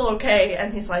Denji's still okay,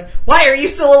 and he's like, why are you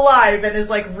still alive? And is,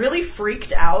 like, really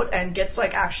freaked out, and gets,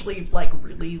 like, actually, like,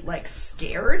 really, like,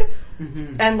 scared.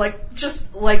 Mm-hmm. And, like,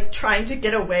 just, like, trying to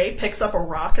get away, picks up a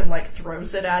rock and, like,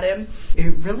 throws it at him.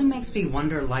 It really makes me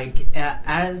wonder, like,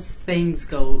 as things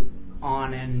go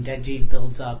on and Denji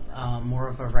builds up more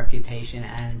of a reputation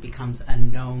and becomes a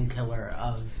known killer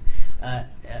of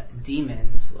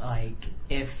demons, like,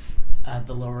 if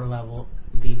the lower level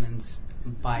demons,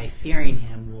 by fearing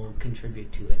him, will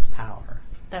contribute to his power.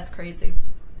 That's crazy.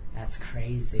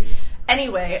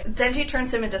 Anyway, Denji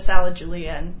turns him into Salad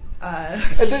Julienne. And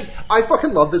then I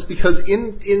fucking love this because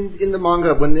in the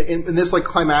manga, when in this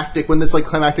climactic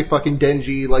fucking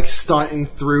Denji like stunting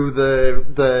through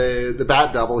the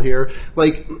Bat Devil here,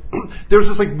 like there's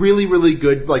this like really really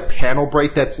good like panel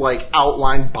break that's like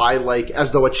outlined by like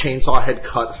as though a chainsaw had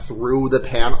cut through the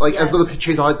panel, like as though the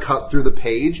chainsaw had cut through the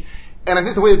page. And I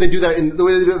think the way that they do that in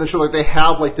the show, like they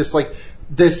have like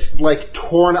this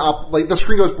torn up, like the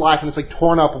screen goes black and this like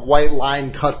torn up white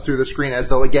line cuts through the screen as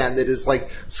though again it is like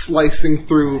slicing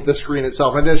through the screen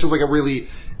itself. And I think it's just like a really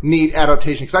neat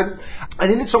adaptation because I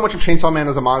think that so much of Chainsawman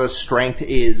as a manga's strength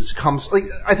comes like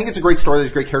I think it's a great story,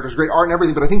 there's great characters, great art and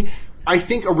everything, but I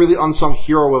think a really unsung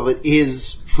hero of it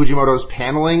is Fujimoto's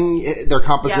paneling, their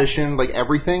composition, like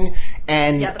everything.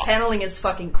 And yeah, the paneling is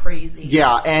fucking crazy.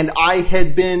 Yeah, and I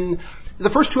had been. The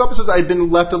first two episodes, I'd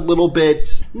been left a little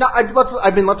bit.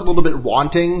 I've been left a little bit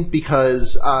wanting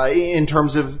because, in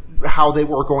terms of how they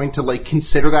were going to like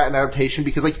consider that an adaptation,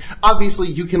 because like obviously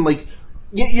you can like,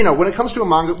 you know, when it comes to a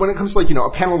manga, when it comes to like a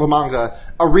panel of a manga,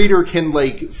 a reader can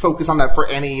like focus on that for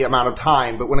any amount of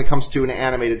time, but when it comes to an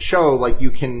animated show, like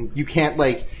you can't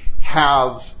like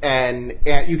have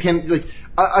you can like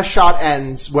a shot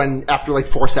ends when after like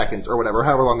 4 seconds or whatever,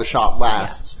 however long the shot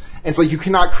lasts. Yeah. And it's like you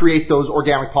cannot create those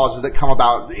organic pauses that come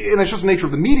about, and it's just the nature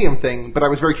of the medium thing, but I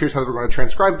was very curious how they were going to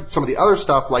transcribe some of the other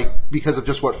stuff, like, because of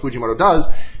just what Fujimoto does,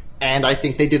 and I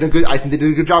think they did a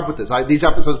good job with this. These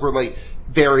episodes were, like,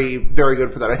 very, very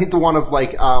good for that. I think the one of,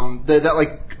 like, that,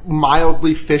 like,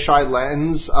 mildly fisheye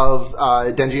lens of,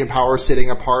 Denji and Power sitting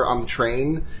apart on the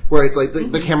train, where it's, like,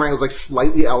 the camera angle is, like,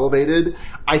 slightly elevated.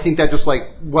 I think that just,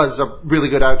 like, was a really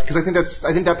good because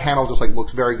I think that panel just, like,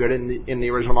 looks very good in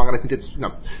the original manga, and I think it's,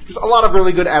 just a lot of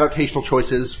really good adaptational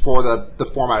choices for the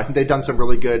format. I think they've done some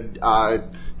really good,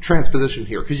 transposition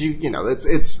here, because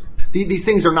it's these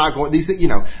things are not going.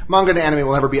 Manga and anime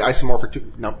will never be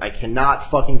isomorphic. No, I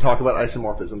cannot fucking talk about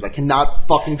isomorphisms. I cannot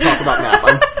fucking talk about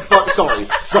math. I'm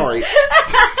sorry.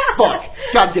 Fuck.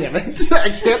 God damn it. I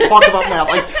can't talk about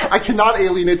math. I cannot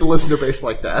alienate the listener base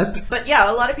like that. But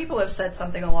yeah, a lot of people have said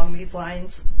something along these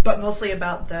lines, but mostly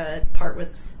about the part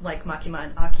with, like, Makima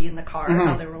and Aki in the car,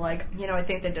 how they were like, I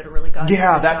think they did a really good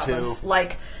job of,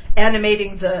 like,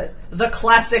 animating the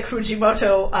classic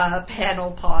Fujimoto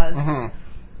panel pause.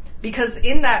 Because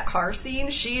in that car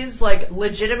scene, she's, like,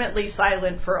 legitimately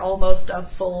silent for almost a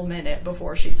full minute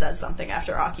before she says something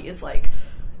after Aki is like,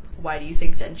 why do you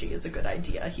think Denji is a good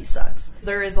idea? He sucks.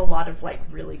 There is a lot of, like,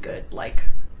 really good, like,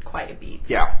 quiet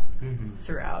beats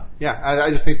throughout. Yeah,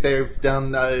 I just think they've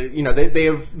done, they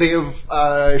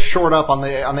have shored up on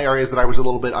the areas that I was a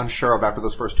little bit unsure of after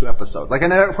those first 2 episodes. Like,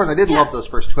 and of course I did love those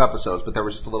first 2 episodes, but there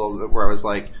was just a little bit where I was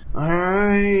like,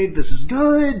 alright, this is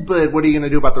good, but what are you going to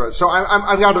do about the rest? So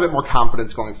I've got a bit more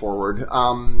confidence going forward.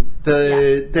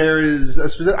 There is a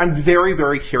specific, I'm very,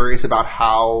 very curious about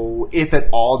how, if at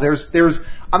all, there's,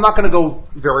 I'm not going to go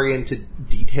very into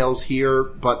details here,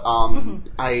 but,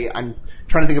 I'm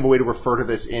trying to think of a way to refer to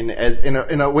this in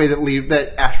a way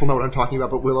that Ash will know what I'm talking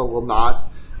about, but Willow will not.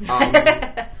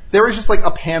 There is just like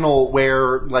a panel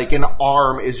where like an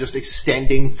arm is just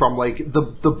extending from like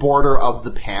the border of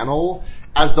the panel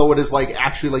as though it is like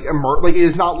actually like like it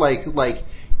is not like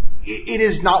it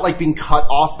is not like being cut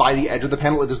off by the edge of the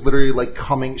panel. It is literally like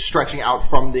stretching out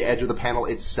from the edge of the panel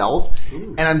itself.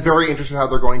 Ooh. And I'm very interested in how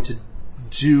they're going to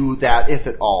do that, if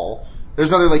at all. There's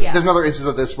another instance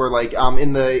of this where like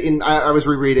I was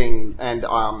rereading and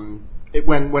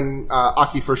when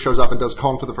Aki first shows up and does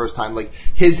Kon for the first time, like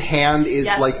his hand is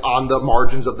like on the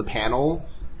margins of the panel,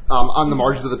 on the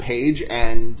margins of the page,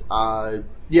 and I'm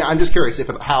just curious if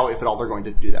at all they're going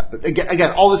to do that. But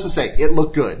again, all this to say, it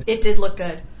looked good. It did look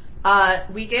good.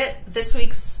 We get this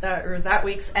week's or that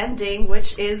week's ending,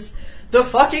 which is the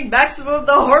fucking maximum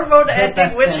the hormone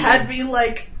ending, which had me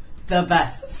like the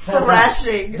best.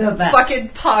 Thrashing, fucking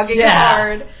pogging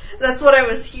hard. That's what I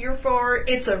was here for.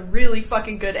 It's a really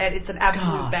fucking good end. It's an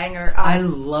absolute banger. I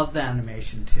love the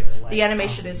animation too. Like, the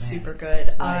animation is super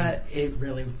good. It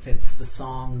really fits the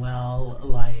song well.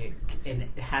 Like, and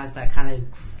it has that kind of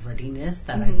grittiness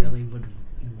that I really would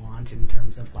want in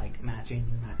terms of like matching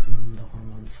Maximum the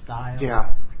Hormone style.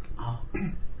 Yeah.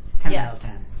 10 out of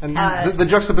 10. And the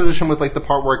juxtaposition with like the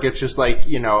part where it gets just like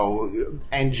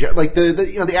like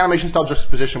the animation style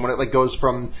juxtaposition when it like goes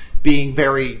from being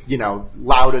very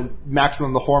loud and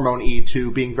Maximum the Hormone E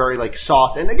to being very like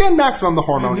soft and again Maximum the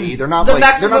Hormone E. They're not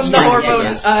Maximum the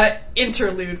Hormone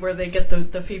interlude where they get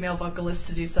the female vocalist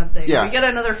to do something. Yeah. We get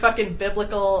another fucking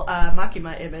biblical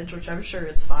Makima image, which I'm sure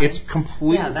is fine. It's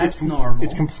completely that's normal.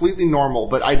 It's completely normal,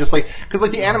 but I just like because like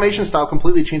the animation style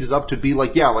completely changes up to be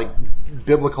like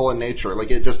biblical in nature. Like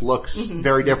it just looks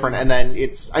very different, and then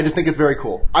I just think it's very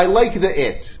cool. I like the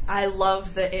it. I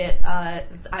love the it.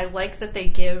 I like that they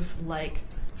give like,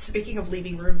 speaking of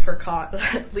leaving room for con,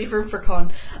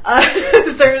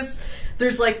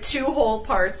 there's like 2 whole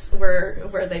parts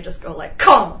where they just go like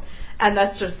con, and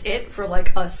that's just it for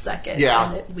like a second,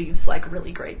 and it leaves like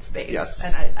really great space. Yes.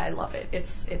 And I love it.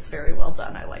 It's very well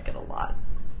done. I like it a lot.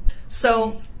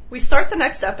 So we start the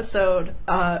next episode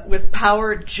with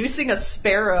Power juicing a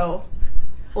sparrow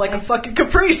like a fucking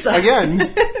Capri Sun.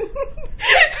 Again.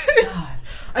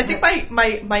 I think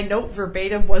my note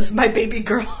verbatim was my baby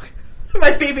girl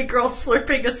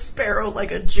slurping a sparrow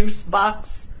like a juice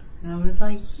box. And I was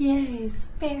like, yay,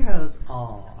 sparrows.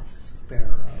 Aw,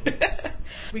 sparrows.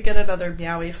 We get another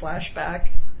Meowie flashback.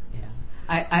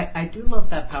 I do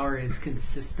love that Power is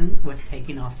consistent with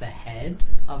taking off the head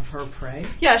of her prey.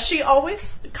 Yeah, she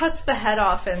always cuts the head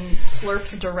off and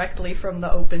slurps directly from the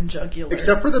open jugular.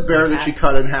 Except for the bear that she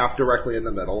cut in half directly in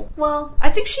the middle. Well, I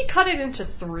think she cut it into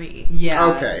 3.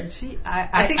 Yeah. Okay.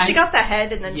 I think she got the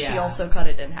head and then she also cut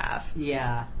it in half.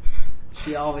 Yeah.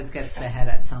 She always gets the head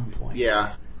at some point.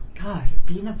 Yeah. God,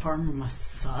 being a farmer must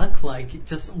suck. Like,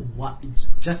 just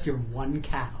your one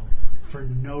cow, for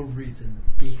no reason,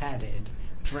 beheaded,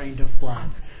 drained of blood,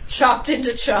 chopped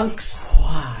into chunks.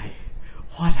 Why?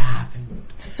 What happened?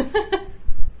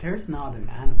 There's not an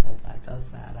animal that does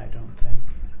that, I don't think.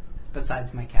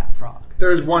 Besides my cat Frog.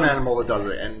 There's one animal that does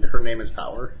it, and her name is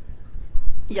Power.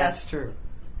 Yes. That's true.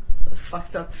 The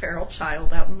fucked up feral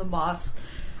child out in the moss.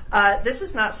 This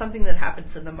is not something that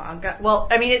happens in the manga. Well,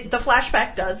 I mean, the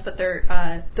flashback does, but the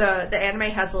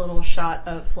anime has a little shot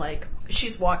of, like,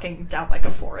 she's walking down, like,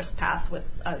 a forest path with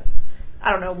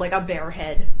like a bear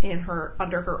head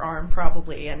under her arm,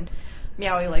 probably, and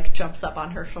Meowie, like, jumps up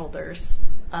on her shoulders.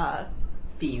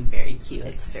 Being very cute.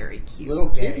 It's very cute. Little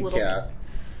kitty cat.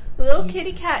 Little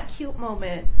kitty cat cute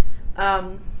moment.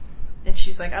 And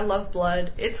she's like, I love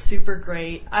blood. It's super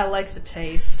great. I like the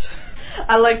taste.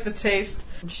 I like the taste.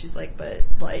 And she's like, but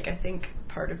like I think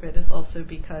part of it is also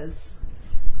because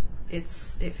it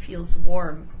feels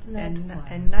warm and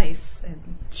nice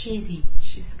and Kitty.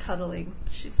 She's cuddling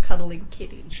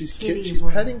Kitty. She's Kitty she's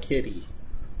warm. petting Kitty.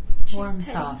 Warm,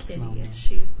 petting soft Kitty, moment. and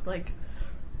she like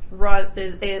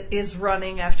is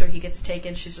running after he gets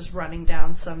taken. She's just running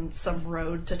down some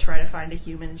road to try to find a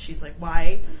human. And she's like,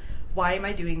 why am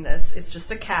I doing this? It's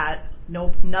just a cat.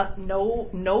 No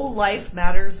life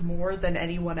matters more than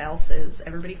anyone else's.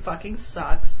 Everybody fucking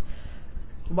sucks.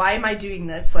 Why am I doing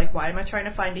this? Like, why am I trying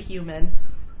to find a human?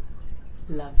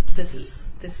 Love This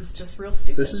is just real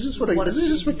stupid. This is just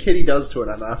what Kitty does to an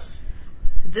MF.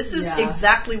 This is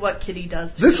exactly what Kitty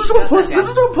does to This is what pussy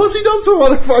does to a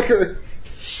motherfucker.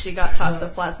 She got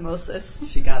toxoplasmosis.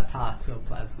 She got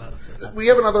toxoplasmosis. We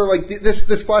have another, like, this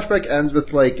flashback ends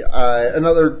with, like,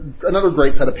 another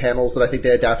great set of panels that I think they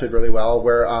adapted really well,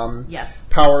 where, yes.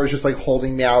 Power is just, like,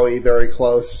 holding Meowie very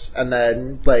close, and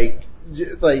then, like,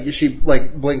 she,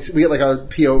 like, blinks, we get, like, her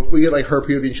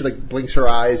POV, and she, like, blinks her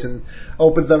eyes and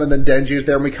opens them, and then Denji is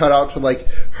there, and we cut out to, like,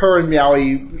 her and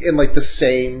Meowie in, like, the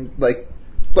same, like,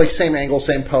 same angle,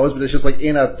 same pose, but it's just like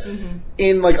in a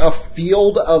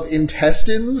field of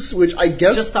intestines, which I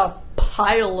guess just a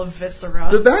pile of viscera.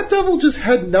 The Bat Devil just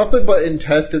had nothing but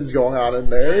intestines going on in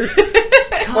there.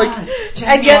 God,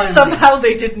 and yet somehow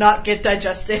they did not get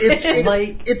digested.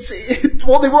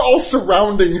 Well, they were all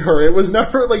surrounding her. It was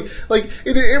never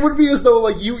it would be as though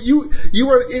like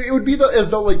it would be as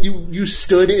though like you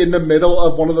stood in the middle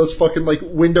of one of those fucking like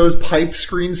Windows pipe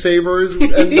screensavers,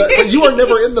 and but you are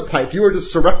never in the pipe. You are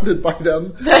just surrounded by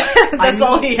them. That's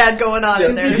all he had going on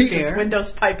in there. He,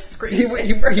 Windows pipe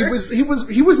screensaver.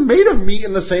 He was made of meat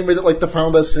in the same way that like the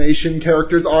Final Destination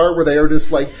characters are, where they are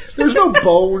just like there's no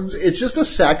bones. It's just a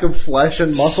sack of flesh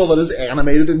and muscle that is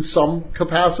animated in some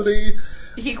capacity.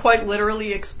 He quite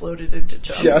literally exploded into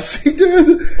chunks. Yes, he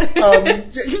did.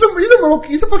 He's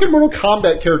a fucking Mortal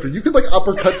Kombat character. You could like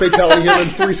uppercut fatality him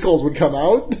and 3 skulls would come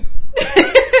out.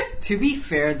 To be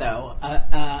fair, though,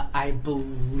 I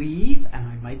believe, and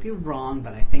I might be wrong,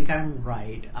 but I think I'm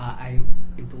right. I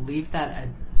believe that a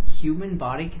human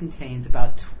body contains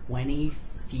about 20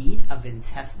 feet of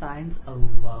intestines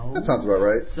alone. That sounds about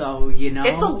right. So, you know,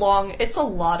 it's a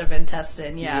lot of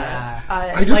intestine. Yeah.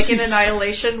 Like in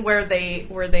Annihilation, where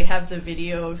they have the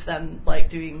video of them like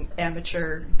doing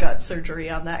amateur gut surgery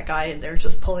on that guy, and they're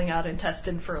just pulling out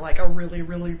intestine for like a really,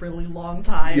 really, really long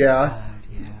time. Yeah.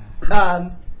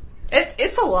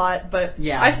 It's a lot, but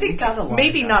yeah, I think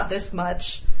maybe not this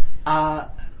much. I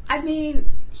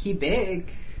mean, he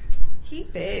big.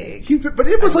 But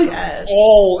it was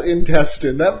all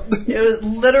intestine. It was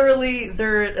literally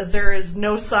there is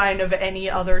no sign of any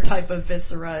other type of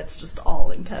viscera. It's just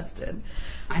all intestine.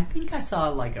 I think I saw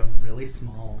like a really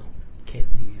small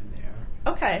kidney in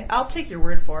there. Okay, I'll take your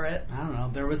word for it. I don't know.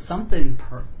 There was something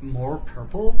more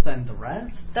purple than the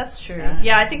rest. That's true.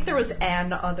 Yeah, I think there was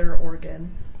an other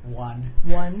organ. One.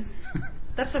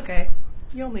 That's okay.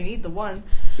 You only need the one.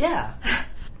 Yeah.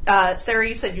 Sarah,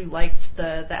 you said you liked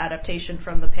the adaptation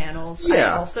from the panels.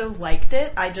 Yeah. I also liked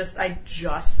it. I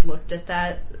just looked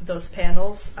at those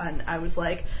panels and I was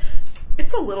like,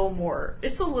 it's a little more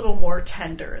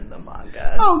tender in the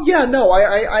manga. Oh yeah, no,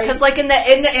 I because like in the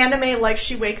anime, like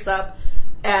she wakes up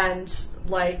and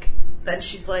like then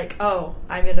she's like, oh,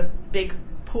 I'm in a big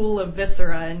pool of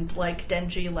viscera, and like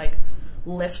Denji like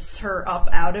lifts her up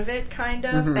out of it, kind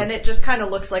of, and it just kind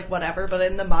of looks like whatever. But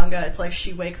in the manga, it's like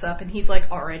she wakes up and he's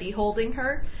like already holding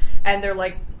her, and they're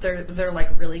like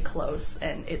really close,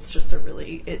 and it's just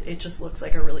it just looks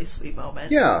like a really sweet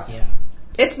moment. Yeah.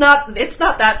 It's not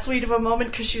that sweet of a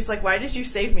moment because she's like, "Why did you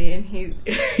save me?" And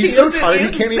he's so tired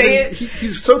he can't even.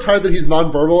 He's so tired that he's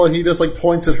nonverbal, and he just like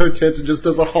points at her tits and just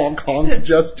does a honk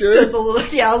gesture, just a little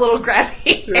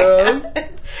grabby. Yeah.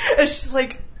 And she's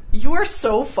like, you are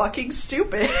so fucking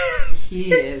stupid.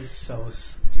 He is so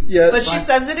stupid. Yeah, but she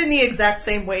says it in the exact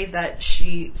same way that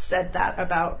she said that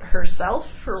about herself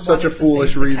for such a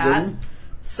foolish reason.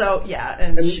 So yeah,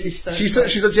 and she says,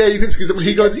 yeah, you can excuse him. But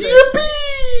he goes,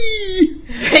 yippee!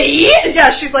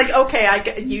 Yeah, she's like,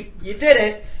 okay, you did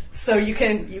it. So you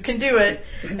can do it.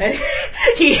 And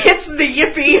he hits the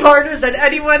yippee harder than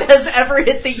anyone has ever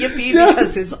hit the yippee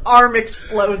because his arm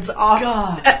explodes off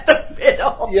at the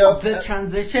middle. Yep. The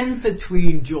transition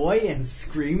between joy and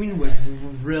screaming was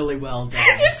really well done.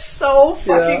 It's so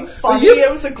fucking funny. It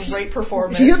was a great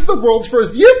performance. He hits the world's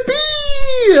first yippee!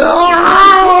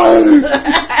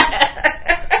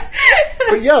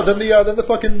 But yeah, then the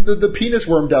fucking the penis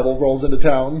worm devil rolls into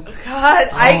town. God,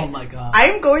 oh my god!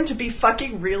 I'm going to be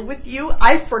fucking real with you.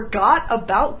 I forgot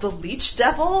about the leech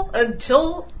devil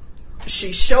until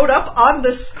she showed up on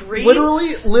the screen.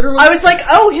 Literally. I was like,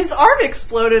 oh, his arm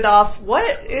exploded off. What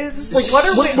is... Like, what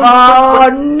are we... no!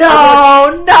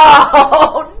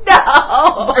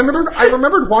 I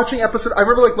remembered watching episode... I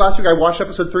remember, like, last week I watched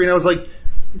episode 3 and I was like,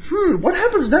 what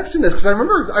happens next in this? Because I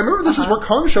remember this is where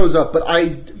Kong shows up, but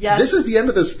this is the end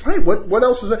of this fight. What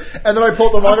else is it? And then I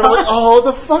pulled the manga and I'm like, oh,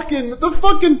 the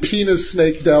fucking penis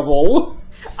snake devil.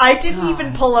 I didn't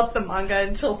even pull up the manga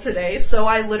until today, so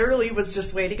I literally was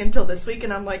just waiting until this week,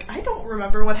 and I'm like, I don't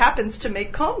remember what happens to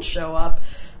make Kong show up.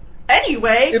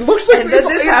 Anyway, it looks like and then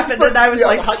this happened, and I was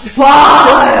like,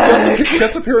 fuck!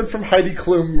 Guest appearance from Heidi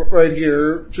Klum right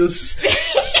here. Just...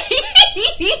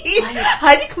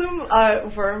 Heidi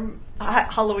Klum worm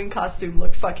Halloween costume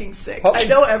looked fucking sick. I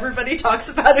know everybody talks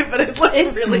about it, but it looks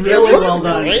really well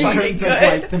done. Fucking good.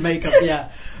 Like the makeup,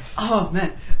 yeah. Oh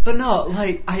man, but no,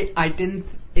 like I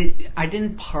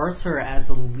didn't parse her as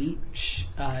a leech.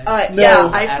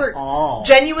 At all.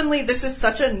 Genuinely, this is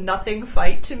such a nothing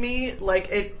fight to me. Like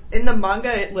in the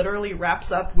manga, it literally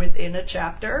wraps up within a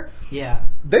chapter. Yeah.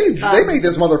 They made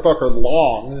this motherfucker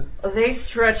long. They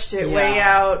stretched it way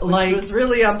out, which was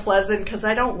really unpleasant because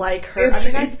I don't like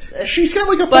her. She's got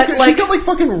like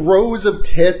fucking rows of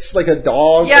tits like a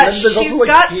dog. Yeah, and then there's also like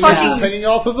penises hanging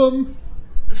off of them.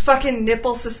 Fucking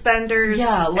nipple suspenders.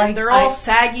 Yeah, like and they're all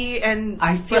saggy and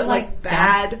I feel like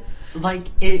bad. Like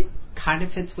it kind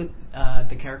of fits with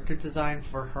the character design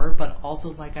for her, but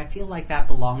also like I feel like that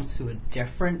belongs to a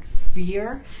different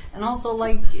fear, and also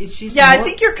like she's I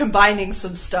think you're combining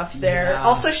some stuff there. Yeah.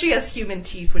 Also, she has human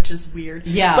teeth, which is weird.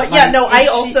 Yeah, but she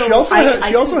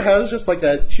also has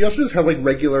like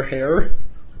regular hair.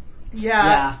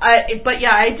 Yeah.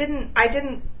 I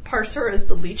didn't parse her as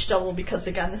the leech devil because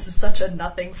again this is such a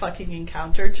nothing fucking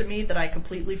encounter to me that I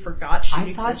completely forgot she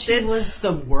existed. I thought she was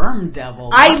the worm devil.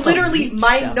 I literally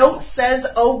my note says,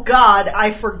 oh god,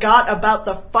 I forgot about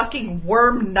the fucking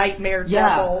worm nightmare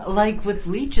devil. Like with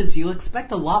leeches you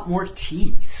expect a lot more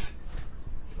teeth.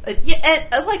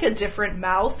 And like a different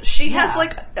mouth. She has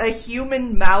like a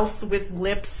human mouth with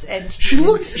lips and she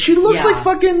looks like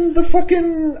fucking the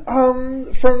fucking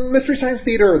from Mystery Science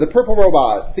Theater, the purple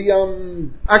robot.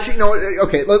 Actually no,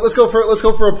 okay, let's go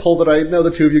for a poll that I know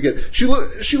the two of you get. She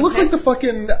looks like the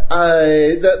fucking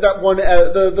that one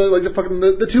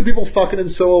the two people fucking in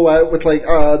silhouette with like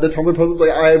the Tumblr posts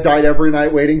like I have died every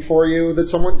night waiting for you that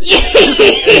someone She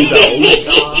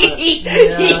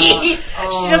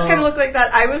just kind of looked like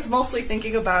that. I was mostly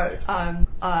thinking about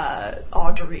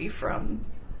Audrey from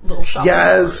Little Shop.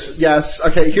 Yes.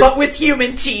 Okay, but with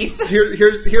human teeth. And a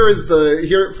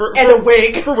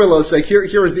wig. For Willow's sake, here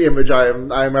is the image I am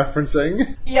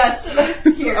referencing. Yes.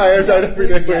 Here. I have died every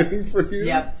day waiting for you.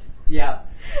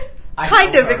 Yep.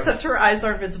 Kind of, except her eyes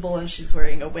aren't visible and she's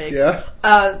wearing a wig. Yeah.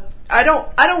 I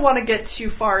don't want to get too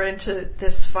far into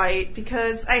this fight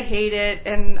because I hate it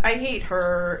and I hate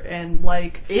her and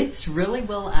like it's really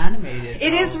well animated.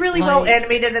 It is really well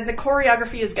animated and the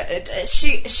choreography is good.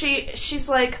 She's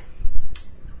like,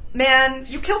 man,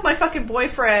 you killed my fucking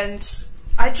boyfriend.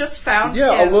 I just found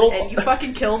him and you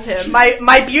fucking killed him.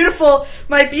 My beautiful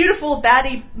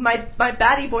baddie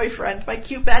baddie boyfriend, my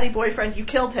cute baddie boyfriend. You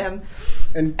killed him.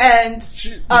 And then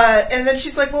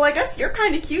she's like, well, I guess you're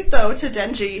kind of cute though to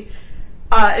Denji.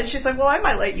 And she's like, well, I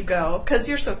might let you go because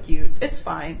you're so cute. It's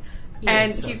fine.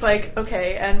 And he's like,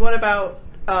 okay. And what about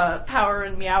Power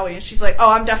and Meowie? And she's like,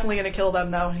 oh, I'm definitely gonna kill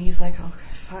them though. And he's like,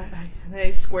 okay, fine. And then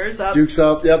he squares up, dukes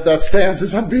up. Yep, that stance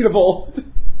is unbeatable.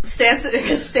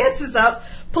 His stance is up.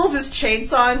 Pulls his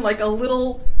chainsaw and like a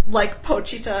little like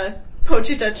Pochita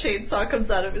chainsaw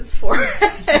comes out of his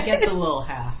forehead. He gets a little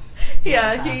half.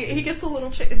 Yeah, he gets a little.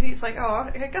 He's like,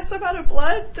 oh, I guess I'm out of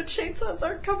blood. The chainsaws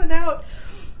aren't coming out.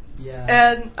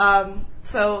 Yeah. And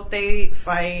so they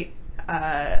fight,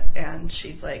 and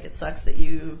she's like, it sucks that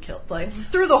you killed. Like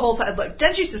through the whole time, like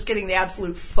Denji's just getting the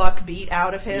absolute fuck beat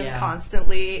out of him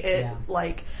constantly.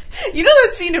 Like, you know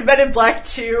that scene in Men in Black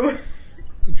 2.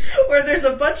 Where there's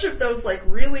a bunch of those like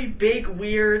really big,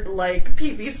 weird like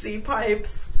PVC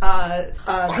pipes. I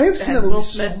have seen that movie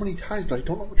so many times, but I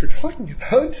don't know what you're talking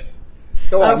about.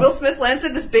 Will Smith lands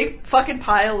in this big fucking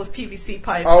pile of PVC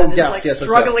pipes and is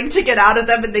struggling to get out of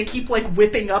them, and they keep like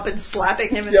whipping up and slapping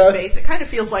him in the face. It kind of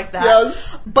feels like that.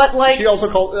 Yes. But like she also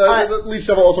calls Leech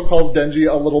Devil also calls Denji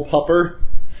a little pupper.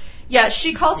 Yeah,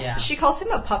 she calls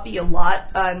him a puppy a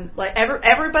lot. Like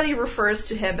everybody refers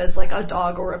to him as like a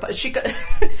dog or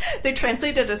they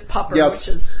translate it as pupper, which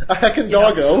is a heckin'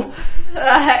 doggo,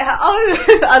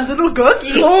 a little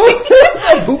googie,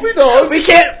 a poopy dog. We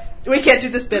can't do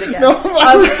this bit again. No,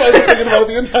 I was thinking about it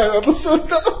the entire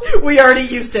episode. We already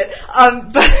used it.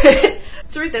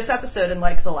 through this episode and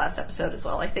like the last episode as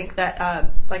well, I think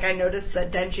that like I noticed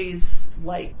that Denji's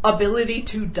like ability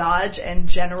to dodge and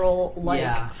general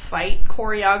like fight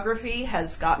choreography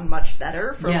has gotten much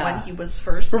better from when he was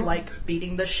first like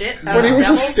beating the shit out when of he was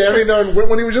devils. just standing there and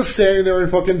when he was just standing there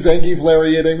and fucking Zangief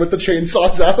lariating with the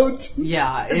chainsaws out.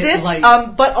 Yeah, this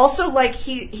but also like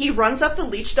he runs up the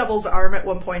leech devil's arm at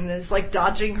one point and is like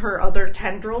dodging her other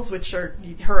tendrils, which are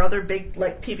her other big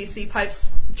like PVC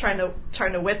pipes trying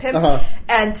to whip him,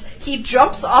 and he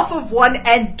jumps off of one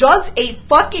and does a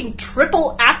fucking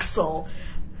triple axel.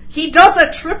 He does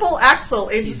a triple axel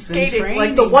in skating,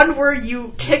 like the one where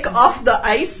you kick off the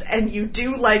ice and you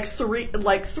do like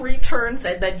three turns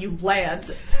and then you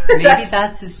land. Maybe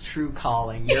that's his true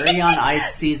calling. Yuri on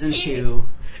Ice season 2.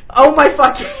 Oh my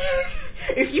fucking!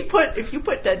 If you put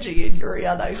Denji in Yuri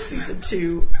on Ice season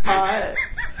 2,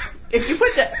 if you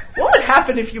put what would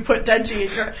happen if you put Denji in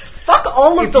Yuri? Fuck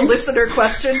all of the listener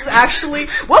questions. Actually,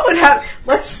 what would happen?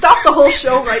 Let's stop the whole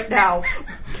show right now.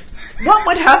 What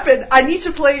would happen? I need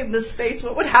to play in this space.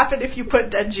 What would happen if you put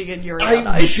Denji in Yuri on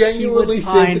Ice? I genuinely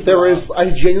think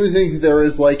there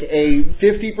is like a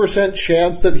 50%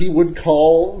 chance that he would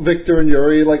call Victor and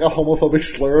Yuri like a homophobic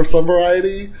slur of some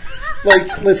variety.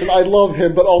 Like, listen, I love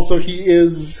him, but also he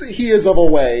is of a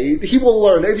way. He will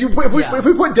learn. If we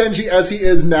put Denji as he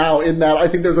is now in that, I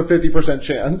think there's a 50%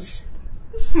 chance.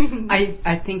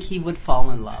 I think he would fall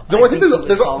in love. No, I think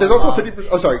there's also a 50%.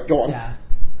 Oh, sorry. Go on. Yeah.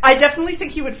 I definitely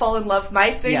think he would fall in love. My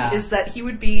thing is that he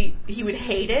would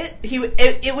hate it.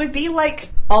 It would be like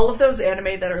all of those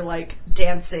anime that are like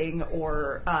dancing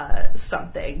or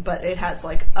something, but it has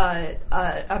like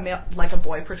a male, like a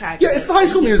boy protagonist. Yeah, it's the High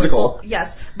School Musical. Like,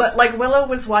 yes, but like Willow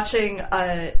was watching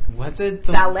was it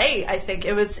ballet? I think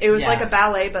it was like a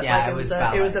ballet, but like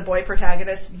it was a boy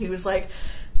protagonist, and he was like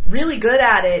really good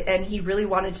at it, and he really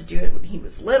wanted to do it when he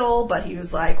was little, but he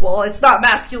was like, well, it's not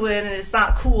masculine and it's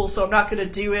not cool, so I'm not going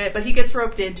to do it. But he gets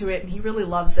roped into it, and he really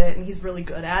loves it, and he's really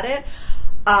good at it.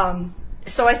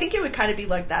 So I think it would kind of be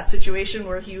like that situation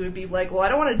where he would be like, well, I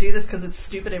don't want to do this because it's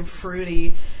stupid and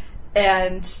fruity,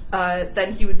 and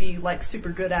then he would be like super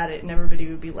good at it, and everybody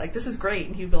would be like, this is great,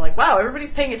 and he'd be like, wow,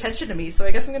 everybody's paying attention to me, so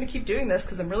I guess I'm going to keep doing this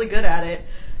because I'm really good at it.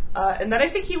 And then I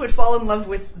think he would fall in love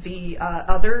with the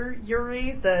other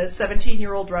Yuri, the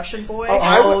 17-year-old Russian boy.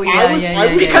 Because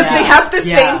they have the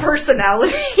same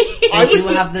personality. They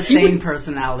have the same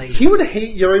personality. He would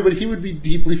hate Yuri, but he would be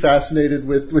deeply fascinated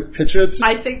with Pichit.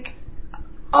 I think...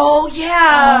 Oh,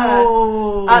 yeah!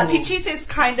 Pichit is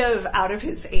kind of out of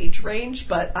his age range,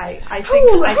 but I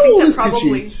think that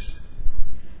probably...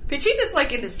 Pichit is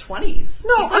like in his 20s.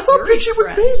 No, I thought Pichit was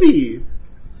baby.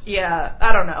 Yeah,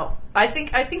 I don't know. I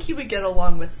think he would get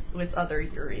along with other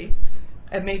Yuri,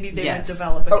 and maybe they would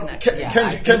develop a connection.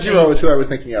 Kenjiro is who I was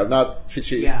thinking of, not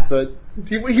Pichit. But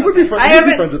he would be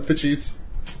friends with Pichit.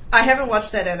 I haven't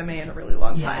watched that anime in a really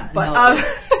long time, but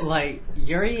like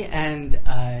Yuri and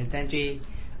Denji,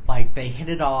 like they hit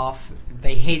it off.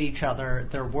 They hate each other.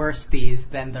 They're worsties,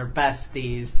 then they're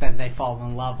besties. Then they fall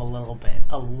in love a little bit.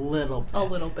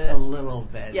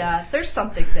 Yeah, there's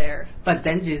something there. But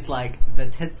Denji's like the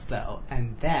tits though,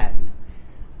 and then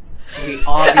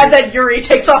and then Yuri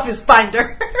takes off his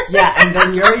binder. Yeah, and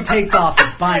then Yuri takes off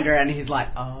his binder, and he's like,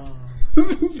 oh,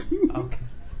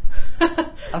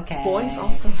 okay. Boys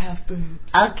also have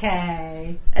boobs.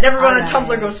 Okay. And everyone on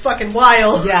Tumblr goes fucking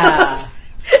wild. Yeah.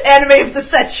 Anime of the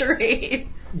century.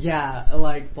 Yeah,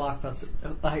 like Blockbuster,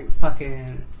 like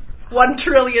fucking 1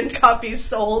 trillion copies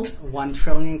sold. 1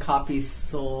 trillion copies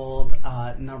sold.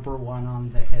 Number 1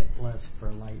 on the hit list for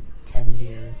like 10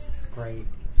 years. Great,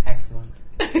 excellent.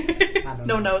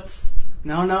 No notes.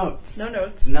 No notes. No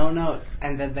notes. No notes.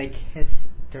 And then they kiss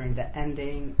during the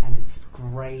ending, and it's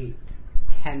great,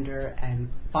 tender, and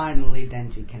finally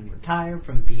Denji can retire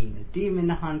from being a demon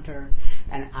hunter.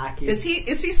 And Aki is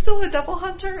he still a devil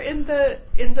hunter in the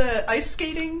ice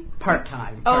skating?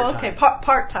 Part-time. Oh, okay.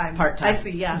 Part-time. I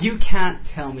see. Yeah. You can't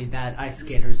tell me that ice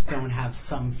skaters don't have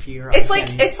some fear. It's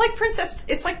like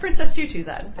Princess Tutu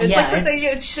then.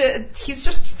 He's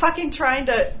just fucking trying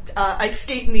to ice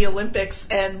skate in the Olympics,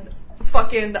 and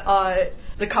fucking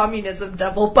the communism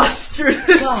devil busts through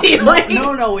the ceiling.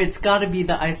 No, it's got to be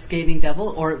the ice skating devil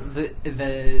or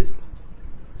the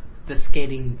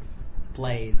skating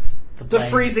blades. The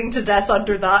freezing to death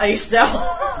under the ice devil.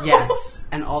 Yes,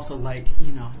 and also like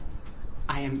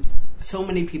I am so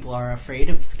many people are afraid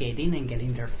of skating and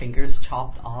getting their fingers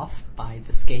chopped off by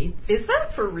the skates. Is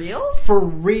that for real? For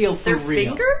real, Their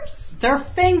fingers? Their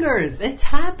fingers! It's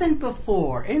happened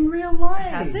before, in real life.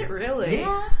 Has it really?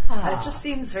 Yeah. It just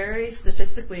seems very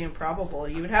statistically improbable.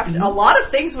 You would have to, a lot of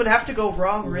things would have to go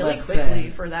wrong really quickly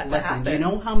for that to happen. You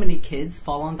know how many kids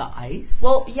fall on the ice?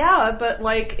 Well, yeah, but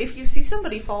like, if you see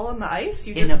somebody fall on the ice,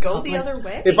 you just go the other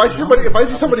way. If I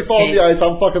see somebody fall on the ice,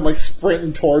 I'm fucking like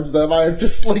sprinting towards them. I'm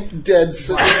just like dead,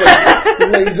 like,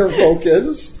 laser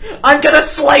focused. I'm gonna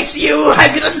slice you!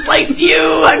 I'm gonna slice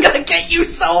you! I'm gonna get you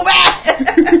so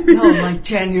bad! No, like,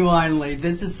 genuinely,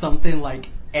 this is something like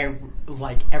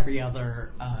every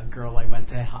other girl I went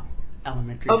to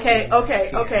elementary school.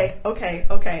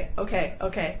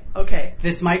 Okay.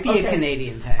 This might be a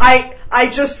Canadian thing. I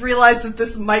just realized that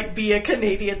this might be a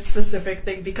Canadian specific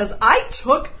thing because I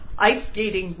took ice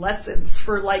skating lessons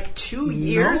for like 2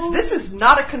 years. No. This is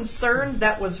not a concern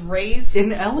that was raised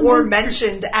or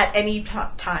mentioned at any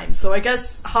time. So I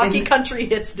guess hockey country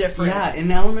hits different. Yeah, in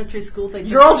elementary school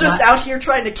you're all just out here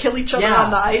trying to kill each other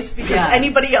on the ice because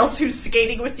anybody else who's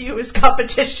skating with you is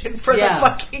competition for the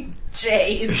fucking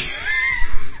Jays.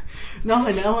 No,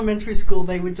 in elementary school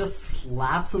they would just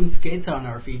slap some skates on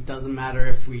our feet. Doesn't matter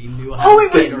if we knew how to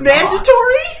skate or not. Oh, it was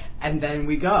mandatory? And then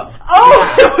we go.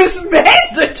 Oh, yeah. It was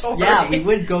mandatory. Yeah, we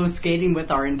would go skating with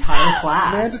our entire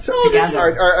class together.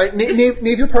 All right. Nave,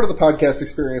 you're part of the podcast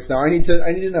experience now. I need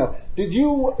to know. Did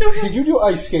you do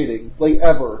ice skating like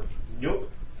ever? Nope.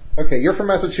 Okay, you're from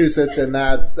Massachusetts, and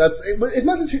that's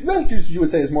Massachusetts. You would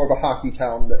say is more of a hockey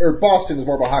town, or Boston is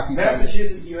more of a hockey town.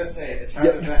 Massachusetts, USA. The town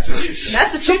of Massachusetts.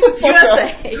 Massachusetts,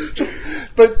 USA.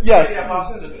 But yes, yeah,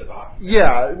 Boston's a bit of hockey.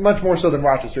 Yeah, much more so than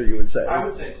Rochester, you would say. I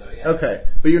would say so. Yeah. Okay,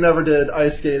 but you never did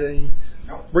ice skating.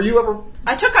 No. Were you ever?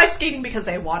 I took ice skating because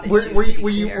I wanted to. Were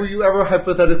you ever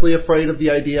hypothetically afraid of the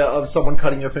idea of someone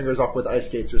cutting your fingers off with ice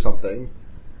skates or something?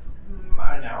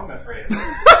 Now I'm afraid of it.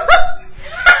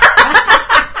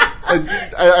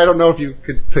 I don't know if you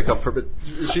could pick up for it.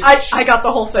 I got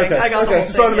the whole thing. Okay. I got the whole thing.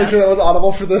 Just wanted to make sure that was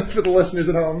audible for the listeners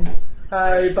at home.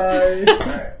 Hi, bye.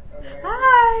 Right.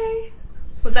 Hi.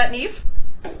 Was that Neve?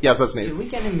 Yes, that's Neve. Should we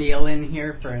get a meal in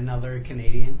here for another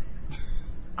Canadian?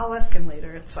 I'll ask him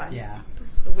later. It's fine. Yeah.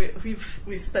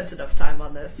 We've spent enough time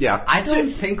on this. Yeah. I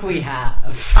don't think we have.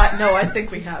 No, I think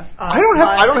we have. I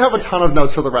don't have a ton of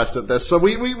notes for the rest of this, so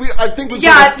we I think we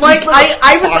I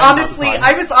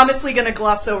was honestly going to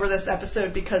gloss over this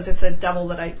episode because it's a devil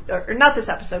that or not this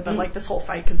episode, but like this whole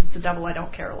fight because it's a devil I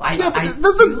don't care a lot. Yeah, but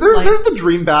there's the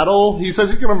dream battle. He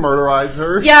says he's going to murderize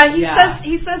her. Yeah,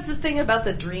 he says the thing about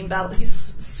the dream battle. He's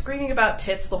screaming about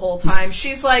tits the whole time.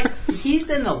 She's like, he's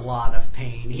in a lot lot of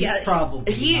pain. He's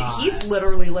probably he's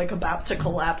literally like about to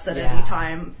collapse at any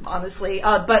time, honestly.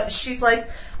 But she's like,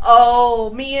 "Oh,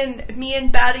 me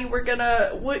and Batty we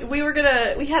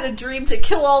had a dream to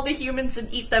kill all the humans and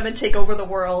eat them and take over the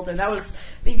world, and that was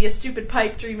maybe a stupid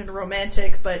pipe dream and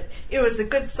romantic, but it was a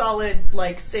good solid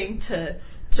like thing to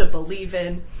believe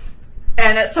in."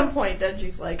 And at some point,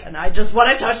 Denji's like, "And I just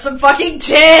want to touch some fucking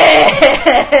tits!"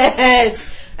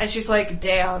 And she's like,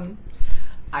 "Damn,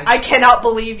 I cannot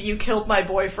believe you killed my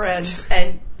boyfriend,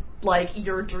 and, like,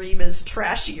 your dream is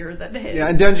trashier than his." Yeah,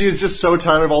 and Denji is just so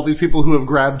tired of all these people who have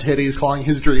grabbed titties, calling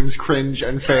his dreams cringe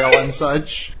and fail and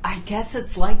such. I guess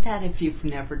it's like that if you've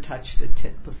never touched a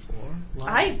tit before.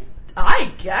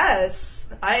 I guess.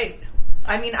 I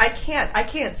mean, I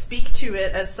can't speak to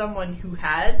it as someone who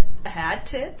had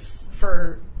tits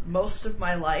for most of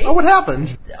my life. Oh, what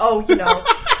happened? Oh,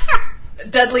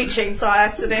 deadly chainsaw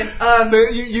accident.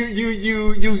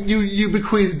 You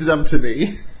bequeathed them to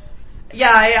me.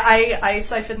 Yeah, I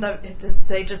siphoned them.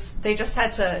 They just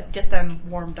had to get them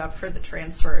warmed up for the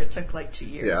transfer. It took like 2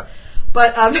 years. Yeah.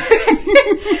 But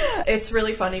it's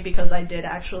really funny because I did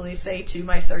actually say to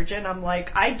my surgeon, I'm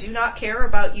like, I do not care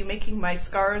about you making my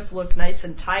scars look nice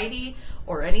and tidy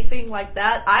or anything like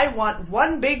that. I want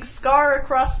one big scar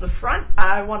across the front.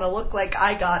 I want to look like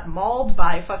I got mauled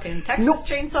by fucking Texas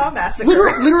Chainsaw Massacre.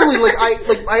 Literally,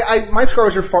 my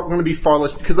scars are going to be far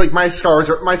less because like my scars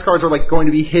are like going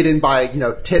to be hidden by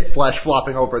tit flesh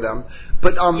flopping over them.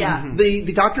 But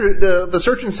the doctor, the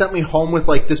surgeon sent me home with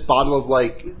like this bottle of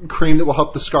like cream that will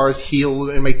help the scars heal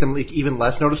and make them like even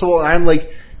less noticeable. And I'm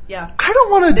like, I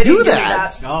don't want to do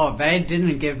that. Oh, they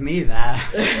didn't give me that.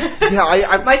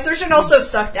 Yeah, my surgeon also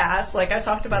sucked ass. Like I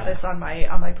talked about this on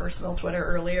my personal Twitter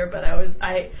earlier, but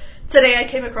today I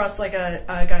came across like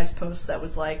a guy's post that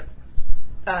was like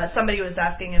somebody was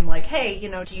asking him like, hey,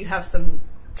 do you have some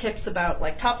tips about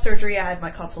like top surgery? I have my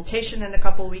consultation in a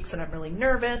couple of weeks and I'm really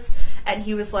nervous. And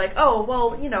he was like, oh,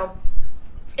 well,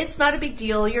 it's not a big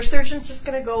deal. Your surgeon's just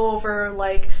going to go over,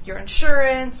 like, your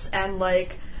insurance and,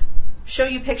 like, show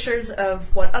you pictures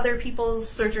of what other people's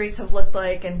surgeries have looked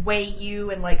like and weigh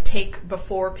you and, like, take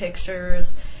before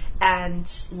pictures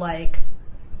and, like,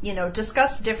 you know,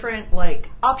 discuss different, like,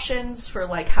 options for,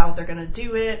 like, how they're going to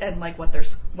do it and, like,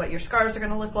 what your scars are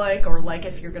going to look like, or, like,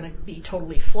 if you're going to be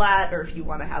totally flat or if you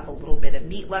want to have a little bit of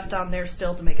meat left on there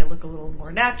still to make it look a little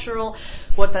more natural,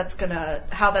 how that's going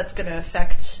to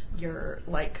affect your,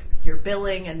 like, your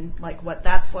billing and, like, what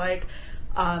that's like,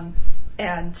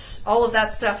 and all of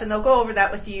that stuff, and they'll go over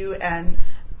that with you, and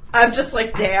I'm just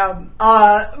like, damn,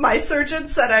 my surgeon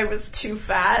said I was too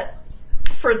fat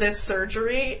for this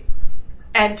surgery,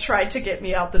 and tried to get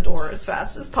me out the door as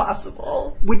fast as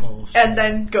possible. And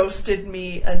then ghosted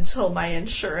me until my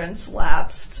insurance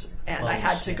lapsed, and I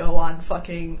had to go on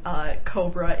fucking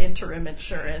Cobra interim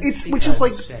insurance. Which is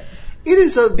like... Shit. It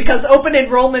is because open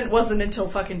enrollment wasn't until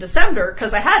fucking December,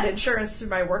 because I had insurance through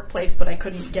my workplace, but I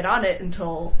couldn't get on it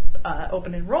until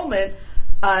open enrollment.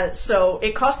 So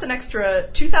it cost an extra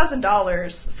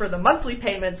 $2,000 for the monthly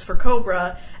payments for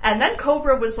Cobra, and then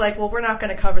Cobra was like, well, we're not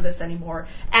going to cover this anymore.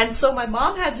 And so my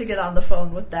mom had to get on the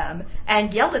phone with them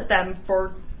and yell at them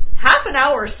for half an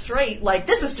hour straight, like,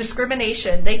 this is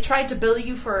discrimination. They tried to bill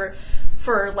you for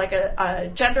like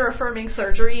a gender-affirming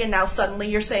surgery, and now suddenly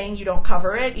you're saying you don't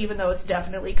cover it, even though it's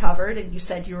definitely covered, and you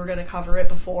said you were going to cover it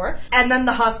before. And then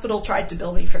the hospital tried to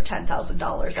bill me for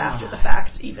 $10,000 after the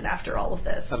fact, even after all of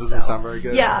this. That doesn't sound very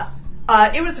good. Yeah.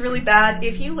 It was really bad.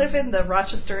 If you live in the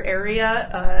Rochester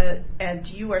area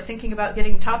and you are thinking about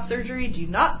getting top surgery, do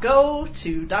not go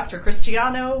to Dr.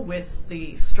 Cristiano with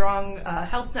the Strong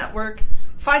Health Network.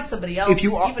 Find somebody else.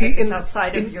 Even if it's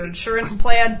outside of your insurance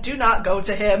plan, do not go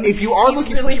to him. If you are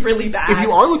He's really, really bad. If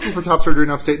you are looking for top surgery in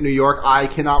upstate New York, I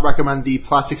cannot recommend the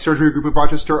Plastic Surgery Group of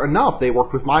Rochester enough. They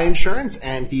worked with my insurance,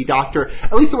 and the doctor,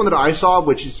 at least the one that I saw,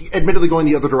 which is admittedly going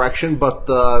the other direction, but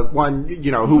the one, you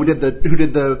know, the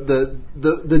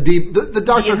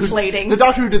doctor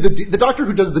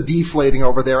who does the deflating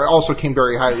over there also came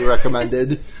very highly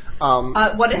recommended. Is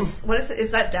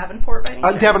that Davenport by any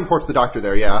chance? Davenport's the doctor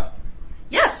there, yeah.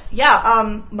 Yes,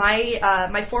 yeah.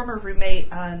 My former roommate,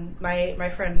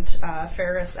 my friend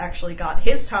Ferris, actually got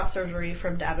his top surgery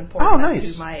from Davenport. Oh, That's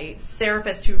nice. who my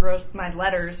therapist who wrote my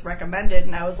letters recommended,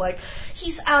 and I was like,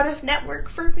 he's out of network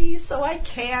for me, so I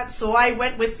can't. So I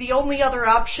went with the only other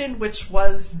option, which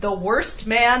was the worst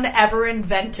man ever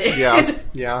invented.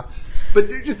 Yeah. But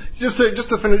just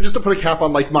to put a cap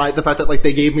on like the fact that like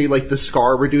they gave me like the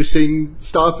scar reducing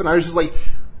stuff, and I was just like,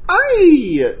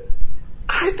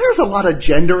 there's a lot of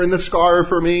gender in the scar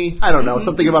for me. I don't know,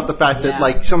 something about the fact that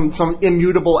like some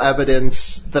immutable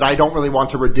evidence that I don't really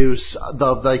want to reduce.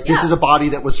 This is a body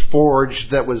that was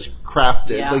forged, that was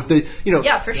crafted. Like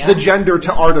for sure. the gender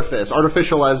to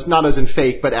artificial as not as in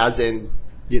fake, but as in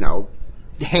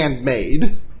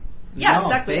handmade. Yeah, No,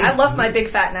 exactly. big. I love my big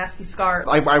fat nasty scar.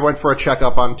 I went for a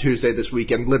checkup on Tuesday this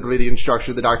week, and literally the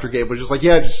instruction the doctor gave was just like,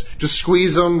 just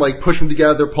squeeze them, like push them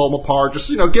together, pull them apart, just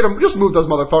get them, just move those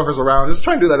motherfuckers around. Just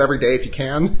try and do that every day if you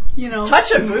can.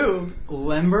 Touch a boob.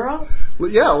 Limber up?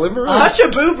 Yeah, limber up. Touch a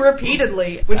boob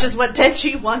repeatedly, which is what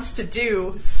Denji wants to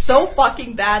do so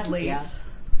fucking badly. Yeah.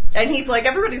 And he's like,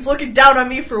 everybody's looking down on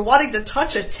me for wanting to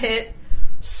touch a tit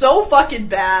so fucking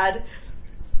bad.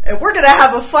 And we're gonna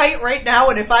have a fight right now,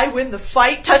 and if I win the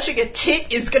fight, touching a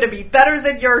tit is gonna be better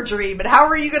than your dream. And how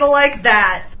are you gonna like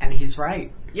that? And he's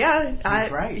right. Yeah,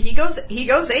 He's right. He goes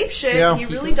apeshit. Yeah. He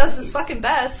really does his fucking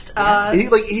best. Yeah.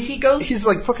 His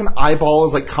like fucking eyeball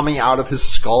is like coming out of his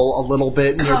skull a little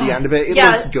bit near the end of it. It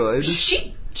looks good.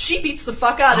 She beats the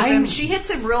fuck out of him. She hits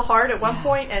him real hard at one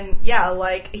point, and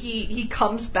like he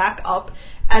comes back up,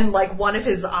 and like one of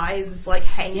his eyes is like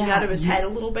hanging out of his head a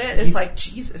little bit. It's like,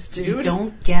 Jesus, dude. You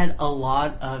don't get a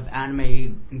lot of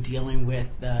anime dealing with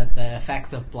the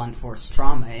effects of blunt force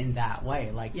trauma in that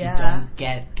way. Like, you don't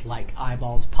get like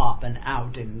eyeballs popping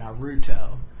out in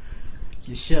Naruto.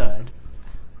 You should.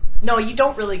 No, you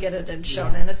don't really get it in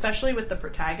shonen, especially with the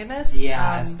protagonist.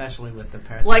 Yeah, especially with the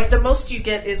protagonist. Like, the most you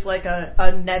get is like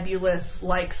a nebulous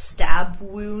like stab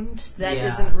wound that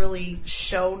isn't really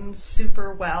shown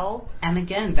super well. And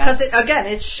again, because it's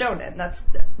shonen. That's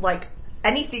like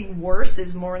anything worse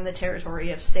is more in the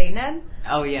territory of seinen.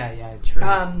 Oh yeah, true.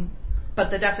 But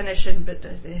the definition,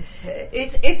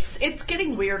 it's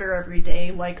getting weirder every day.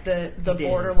 Like the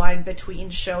borderline between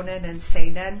shonen and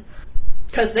seinen.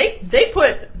 Because they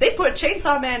put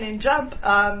Chainsawman in Jump.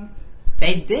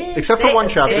 They did, except for one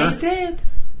chapter. They did.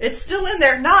 It's still in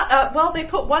there. Not they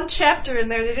put one chapter in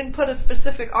there. They didn't put a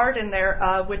specific art in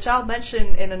there, which I'll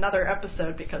mention in another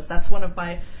episode because that's one of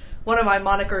my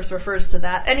monikers refers to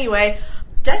that. Anyway,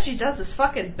 Denji does his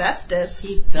fucking bestest.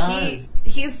 He does.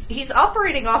 He's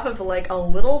operating off of like a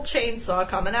little chainsaw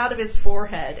coming out of his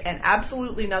forehead and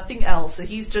absolutely nothing else. So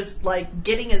he's just like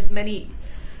getting as many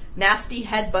nasty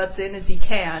headbutts in as he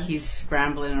can. He's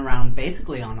scrambling around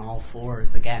basically on all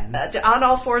fours again. On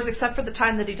all fours, except for the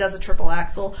time that he does a triple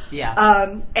axel.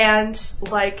 Yeah. And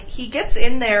like he gets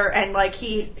in there and like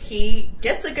he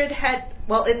gets a good head.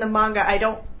 Well, in the manga, I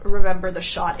don't remember the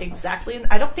shot exactly.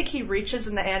 I don't think he reaches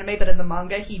in the anime, but in the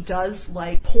manga, he does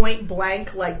like point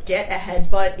blank like get a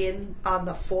headbutt in on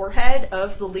the forehead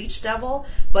of the Leech Devil.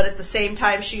 But at the same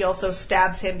time, she also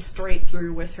stabs him straight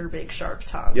through with her big sharp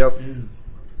tongue. Yep.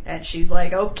 And she's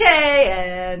like,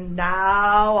 okay, and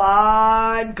now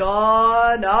I'm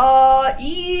gonna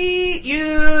eat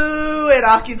you. And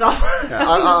Aki's off on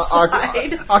the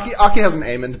side. Aki has an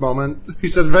Amond moment. He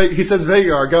says,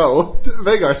 Vagar, go.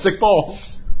 Vagar, sick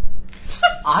balls.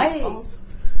 I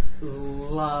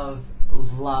love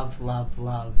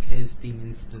his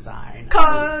demon's design.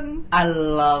 Kon! I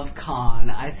love Kon.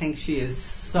 I think she is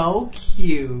so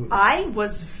cute. I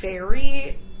was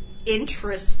very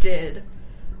interested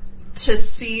to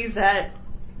see that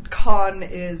Kon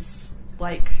is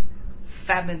like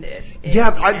feminine.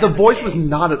 Yeah, the voice was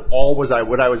not at all what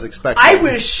I was expecting. I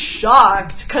was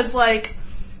shocked because like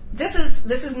this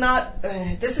is not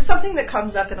this is something that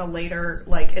comes up in a later,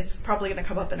 like it's probably going to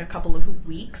come up in a couple of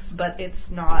weeks, but it's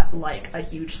not like a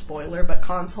huge spoiler. But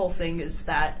Kon's whole thing is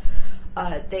that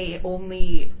they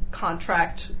only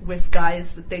contract with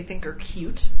guys that they think are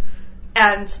cute.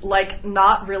 And, like,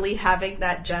 not really having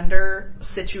that gender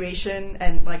situation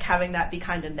and, like, having that be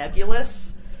kind of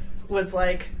nebulous was,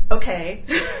 like, okay.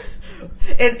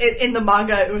 in the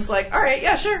manga, it was like, alright,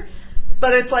 yeah, sure.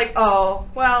 But it's like, oh,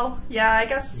 well, yeah, I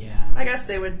guess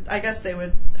they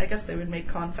would make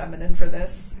Kon feminine for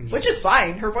this. Yeah. Which is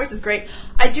fine. Her voice is great.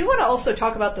 I do want to also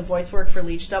talk about the voice work for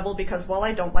Leech Devil, because while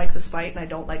I don't like this fight and I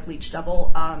don't like Leech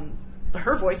Devil,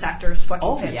 her voice actor is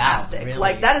fucking fantastic. Yeah, really.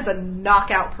 Like, that is a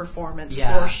knockout performance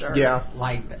for sure. Yeah.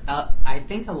 Like, I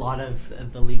think a lot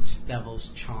of the Leech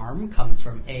Devil's charm comes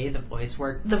from A, the voice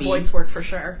work. The B, voice work for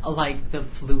sure. Like, the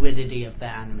fluidity of the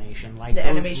animation. Like, the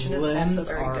those animation is limbs also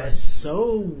very are good.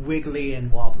 so wiggly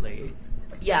and wobbly.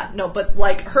 Yeah, no, but,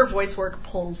 like, her voice work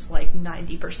pulls, like,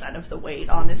 90% of the weight,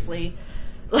 honestly.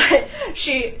 Like,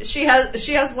 she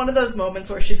has one of those moments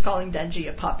where she's calling Denji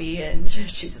a puppy, and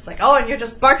she's just like, oh, and you're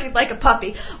just barking like a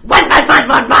puppy. One.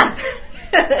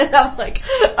 And I'm like,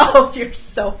 oh, you're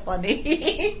so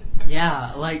funny.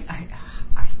 Yeah, like, I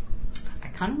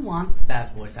kind of want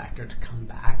that voice actor to come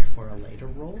back for a later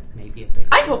role, maybe a big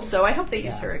I hope so. I hope they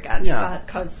use her again. Yeah.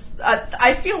 Because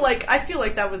I feel like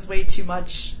that was way too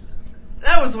much.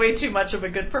 That was way too much of a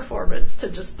good performance to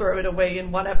just throw it away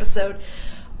in one episode.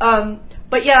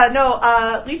 But yeah,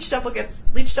 no. Leech Devil gets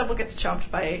chomped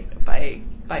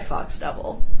by Fox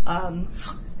Devil.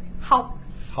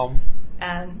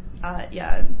 And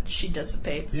she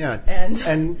dissipates. Yeah,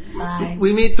 and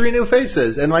we meet 3 new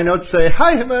faces, and my notes say,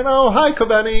 "Hi Himeno, hi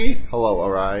Kobeni, hello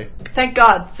Arai." Thank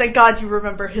God you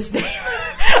remember his name.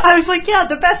 I was like, yeah,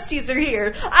 the besties are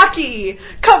here. Aki,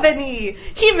 Kobeni,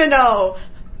 Himeno,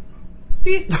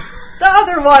 the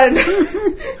other one.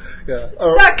 Yeah.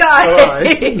 That guy.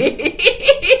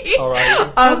 All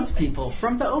right. Those people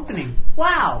from the opening.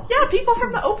 Wow. Yeah, people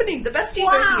from the opening. The besties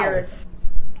are here.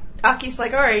 Aki's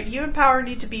like, alright, you and Power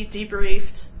need to be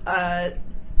debriefed.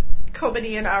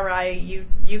 Kobeni and Arai,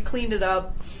 you cleaned it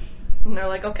up. And they're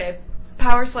like, okay.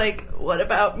 Power's like, what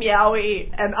about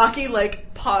Meowie? And Aki,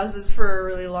 like, pauses for a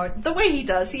really long... The way he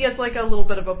does, he has, like, a little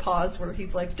bit of a pause where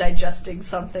he's, like, digesting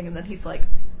something, and then he's like,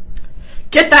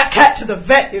 get that cat to the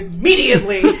vet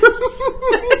immediately!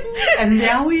 And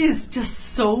Meowie is just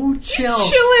so chill. He's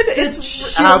chilling.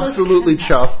 It's absolutely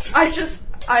chuffed.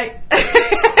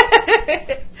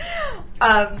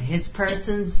 His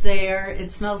person's there.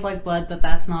 It smells like blood, but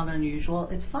that's not unusual.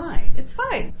 It's fine. It's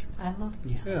fine. I love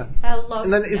Meowie. Yeah. I love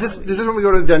And then is this when we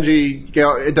go to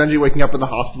Denji waking up in the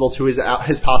hospital to his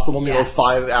hospital meal of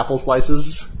 5 apple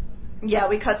slices? Yeah,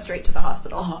 we cut straight to the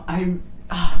hospital.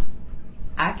 Oh,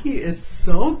 Aki is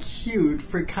so cute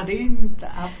for cutting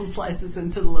the apple slices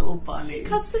into the little bunnies. He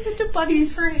cuts them into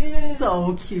bunnies for him.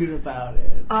 So cute about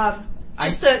it.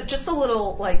 Just a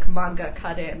little like manga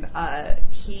cut in.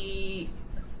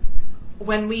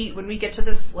 When we get to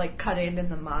this like cut in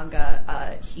the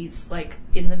manga, he's like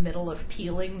in the middle of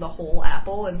peeling the whole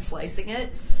apple and slicing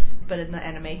it, but in the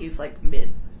anime he's like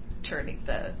mid turning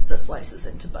the slices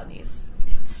into bunnies.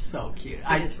 It's so cute.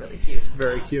 It is really cute.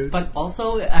 Very cute. But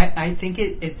also, I think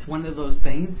it's one of those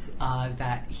things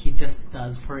that he just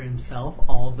does for himself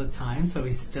all the time, so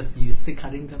he's just used to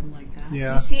cutting them like that.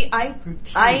 Yeah. You see,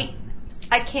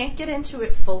 I can't get into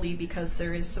it fully because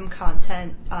there is some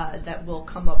content that will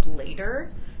come up later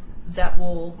that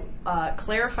will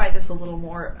clarify this a little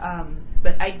more,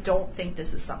 but I don't think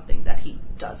this is something that he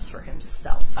does for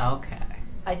himself. Okay.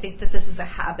 I think that this is a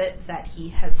habit that he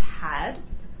has had,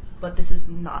 but this is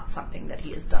not something that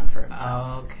he has done for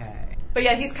himself. Okay. But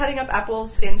yeah, he's cutting up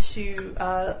apples into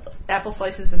apple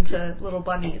slices into little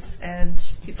bunnies, and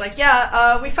he's like,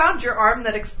 "Yeah, we found your arm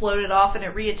that exploded off, and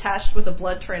it reattached with a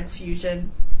blood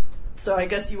transfusion. So I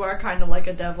guess you are kind of like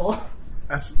a devil."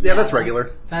 That's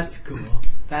regular. That's cool.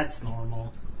 That's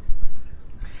normal.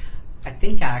 I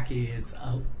think Aki is.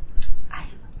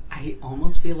 I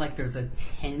almost feel like there's a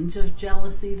tinge of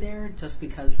jealousy there, just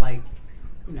because, like,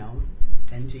 you know,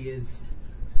 Denji is.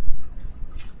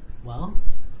 Well,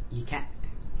 you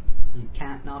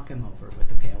can't knock him over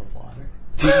with a pail of water.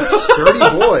 He's a sturdy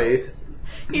boy.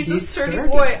 He's a sturdy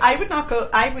boy. I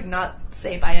would not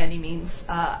say by any means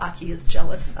Aki is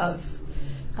jealous of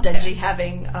Denji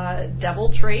having devil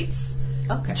traits.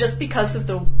 Okay. Just because of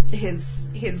his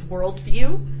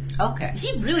worldview. Okay.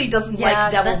 He really doesn't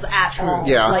like devils at all.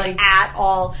 Yeah. Like at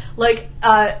all. Like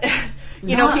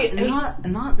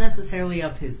not necessarily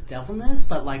of his devilness,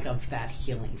 but like of that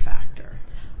healing factor.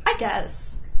 I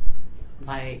guess.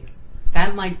 Like,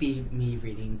 that might be me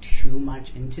reading too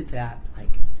much into that, like,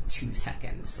 2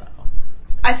 seconds, so.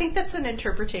 I think that's an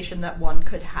interpretation that one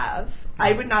could have.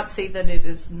 I would not say that it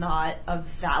is not a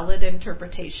valid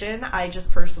interpretation. I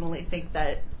just personally think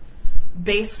that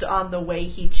based on the way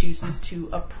he chooses to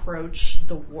approach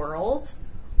the world,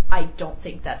 I don't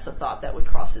think that's a thought that would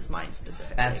cross his mind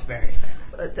specifically. That's very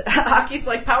fair. Aki's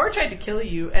like, Power tried to kill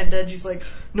you, and Denji's like,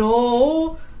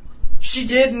 no, she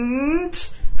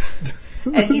didn't.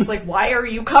 And he's like, why are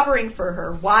you covering for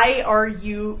her? Why are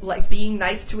you, like, being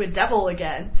nice to a devil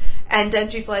again? And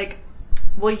Denji's like,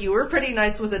 well, you were pretty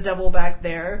nice with a devil back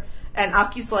there. And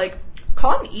Aki's like,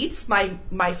 Kon eats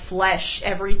my flesh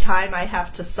every time I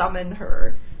have to summon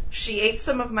her. She ate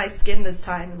some of my skin this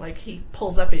time. Like, he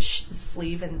pulls up his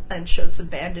sleeve and shows some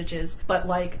bandages. But,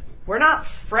 like, we're not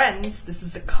friends. This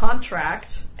is a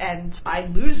contract, and I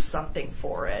lose something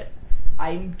for it.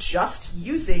 I'm just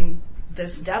using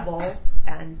this devil,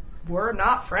 and we're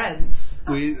not friends.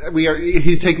 We are.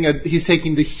 He's taking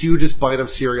the hugest bite of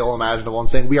cereal imaginable and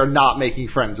saying we are not making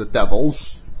friends with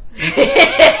devils.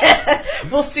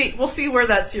 We'll see where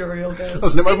that cereal goes.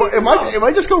 Listen, it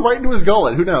might just go right into his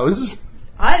gullet. Who knows?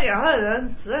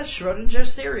 That's Schrodinger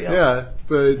cereal. Yeah,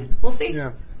 but we'll see.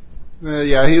 Yeah.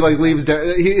 He like leaves.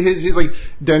 He's like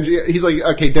Denji. He's like,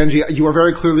 okay, Denji, you are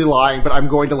very clearly lying, but I'm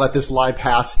going to let this lie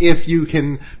pass if you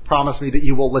can promise me that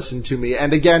you will listen to me.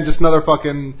 And again, just another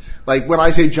fucking like when I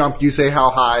say jump, you say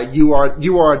how high. You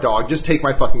are a dog. Just take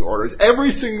my fucking orders. Every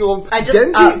single.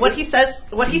 Denji, what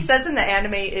he says in the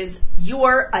anime is you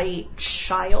are a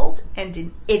child and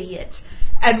an idiot.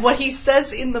 And what he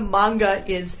says in the manga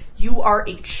is, you are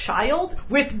a child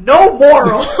with no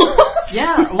morals.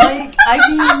 Yeah, like, I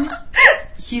mean,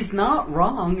 he's not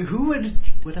wrong. Who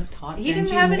would have taught him? He didn't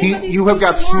have anybody. You have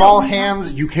got small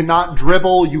hands, you cannot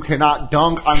dribble, you cannot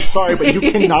dunk. I'm sorry, but you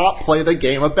cannot play the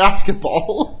game of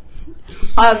basketball.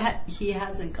 He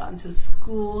hasn't gone to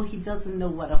school. He doesn't know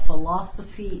what a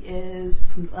philosophy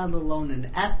is, let alone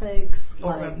an ethics.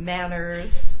 Or a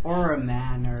manners.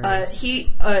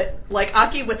 He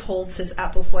Aki withholds his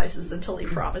apple slices until he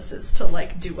promises to,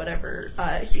 like, do whatever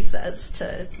he says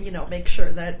to, make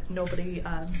sure that nobody,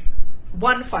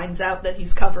 one, finds out that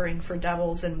he's covering for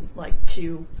devils, and, like,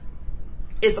 two,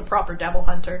 is a proper devil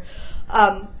hunter.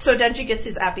 So Denji gets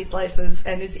his appy slices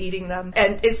and is eating them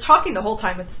and is talking the whole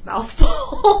time with his mouth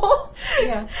full.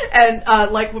 Yeah. And,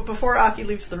 before Aki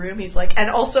leaves the room, he's like, and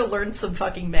also learn some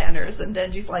fucking manners. And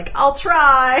Denji's like, I'll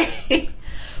try.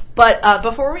 But,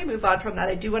 before we move on from that,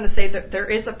 I do want to say that there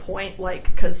is a point,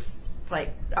 because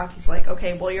Aki's like,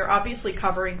 okay, well, you're obviously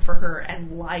covering for her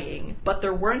and lying, but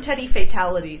there weren't any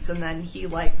fatalities. And then he,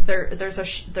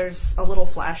 there's a little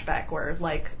flashback where,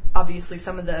 obviously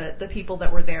some of the people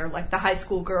that were there, like the high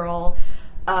school girl,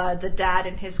 the dad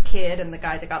and his kid, and the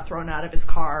guy that got thrown out of his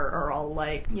car are all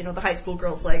the high school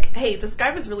girl's like, hey, this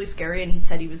guy was really scary and he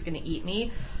said he was going to eat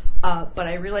me. But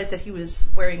I realized that he was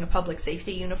wearing a public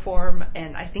safety uniform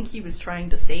and I think he was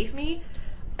trying to save me.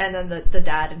 And then the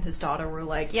dad and his daughter were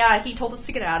like, yeah, he told us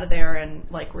to get out of there and,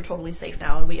 we're totally safe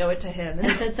now and we owe it to him.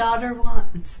 And the daughter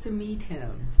wants to meet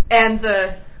him. And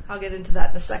I'll get into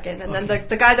that in a second. And then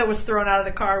the guy that was thrown out of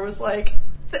the car was like,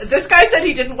 this guy said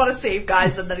he didn't want to save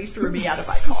guys and then he threw me out of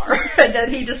my car. And then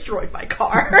he destroyed my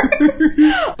car.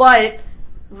 But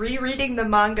rereading the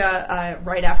manga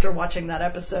right after watching that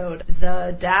episode,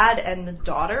 the dad and the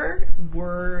daughter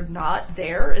were not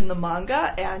there in the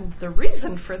manga, and the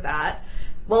reason for that,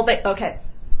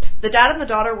 the dad and the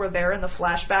daughter were there in the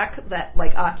flashback that,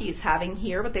 like, Aki is having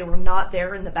here, but they were not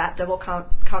there in the Bat Devil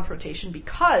confrontation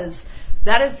because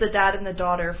that is the dad and the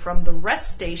daughter from the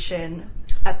rest station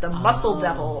at the Muscle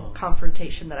Devil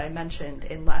confrontation that I mentioned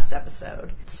in last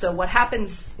episode. So what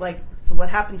happens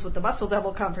with the Muscle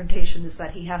Devil confrontation is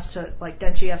that he has to, like,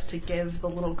 Denji has to give the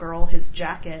little girl his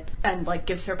jacket and, like,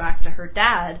 gives her back to her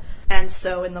dad. And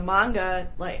so in the manga,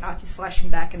 like, Aki's flashing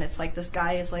back and it's like this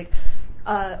guy is like,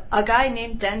 a guy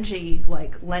named Denji,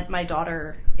 like, lent my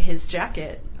daughter his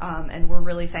jacket, and we're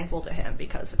really thankful to him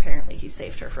because apparently he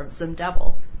saved her from some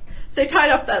devil. They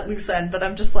tied up that loose end, but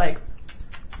I'm just like,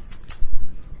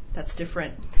 that's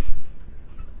different.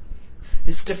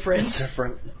 It's different. It's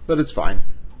different, but it's fine.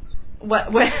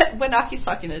 When Aki's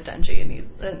talking to Denji,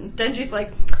 and Denji's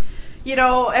like, you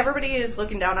know, everybody is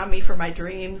looking down on me for my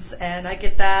dreams, and I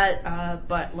get that,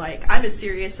 but, like, I'm as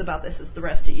serious about this as the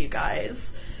rest of you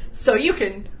guys. So you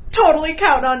can totally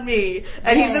count on me.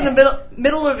 And he's in the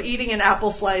middle of eating an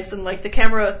apple slice, and, like, the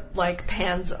camera, like,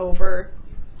 pans over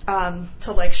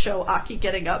to, like, show Aki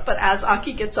getting up. But as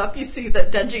Aki gets up, you see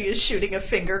that Denji is shooting a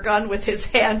finger gun with his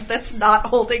hand that's not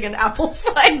holding an apple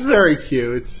slice. It's very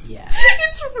cute. Yeah.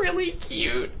 It's really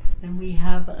cute. Then we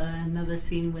have another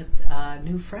scene with a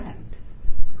new friend.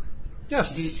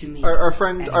 Yes. Due to me. Our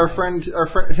friend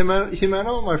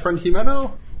Himeno, my friend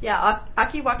Himeno. Yeah,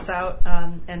 Aki walks out,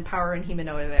 and Power and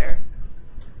Himeno are there.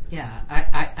 Yeah,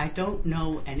 I don't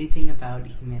know anything about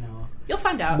Himeno. You'll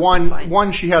find out.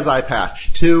 One, she has eye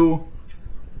patch. Two,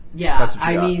 yeah,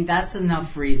 I mean, that's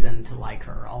enough reason to like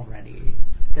her already.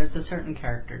 There's a certain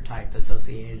character type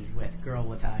associated with girl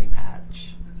with eye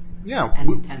patch. Yeah.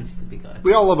 And it tends to be good.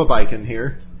 We all love a bikin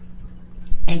here.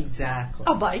 Exactly.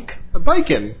 A bike. A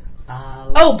bikin.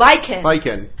 Bikin.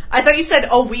 Bikin. I thought you said,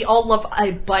 we all love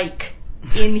a bike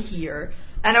in here.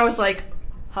 And I was like,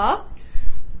 huh?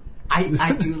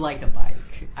 I do like a bike.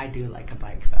 I do like a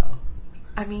bike, though.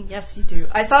 I mean, yes, you do.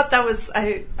 I thought that was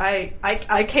I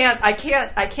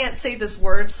can't say this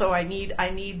word, so I need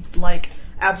like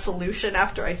absolution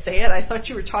after I say it. I thought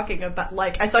you were talking about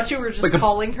I thought you were just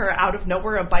calling her out of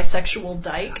nowhere a bisexual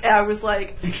dyke, and I was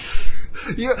like,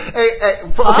 yeah.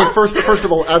 Okay, first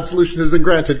of all, absolution has been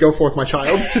granted. Go forth, my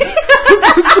child.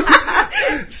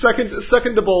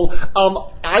 Second of all,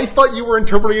 I thought you were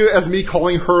interpreting it as me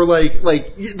calling her like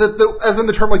as in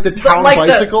the term like the town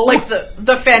bicycle,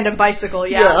 the fandom bicycle.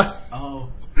 Yeah. Oh.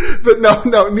 But no,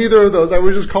 neither of those. I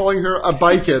was just calling her a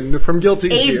bikin from Guilty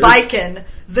Gear. A bikin,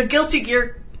 the Guilty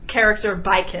Gear character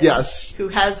bikin. Yes. Who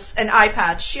has an eye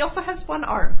patch. She also has one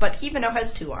arm, but Himeno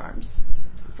has two arms.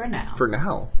 For now.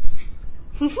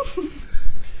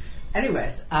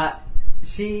 Anyways,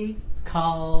 she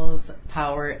calls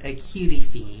Power a cutie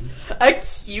fiend. A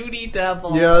cutie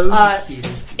devil.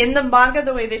 Yes. In the manga,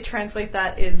 the way they translate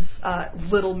that is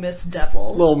Little Miss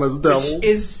Devil. Little Miss Devil. Which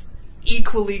is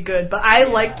equally good, but I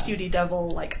like cutie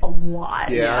devil, like, a lot.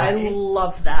 Yeah. I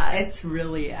love that. It's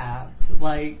really apt.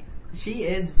 Like, she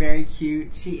is very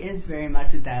cute. She is very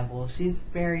much a devil. She's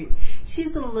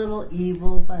a little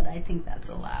evil, but I think that's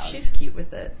allowed. She's cute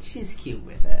with it.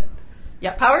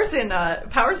 Yeah, Power's in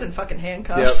fucking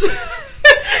handcuffs.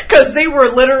 Because they were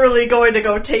literally going to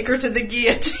go take her to the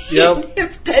guillotine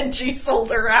if Denji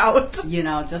sold her out. You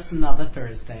know, just another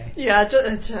Thursday. Yeah,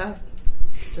 just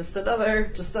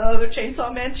another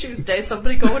Chainsawman Tuesday.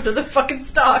 Somebody going to the fucking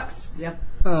stocks. Yep.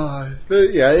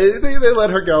 They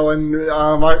let her go, and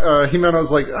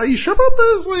Himeno's like, "Are you sure about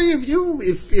this? Like,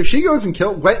 if she goes and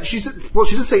she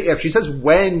doesn't say if. She says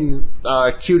when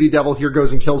Cutie Devil here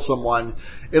goes and kills someone,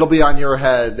 it'll be on your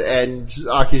head." And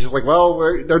Aki's just like, "Well,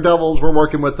 they're devils. We're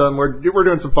working with them. We're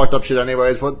doing some fucked up shit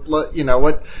anyways. Well,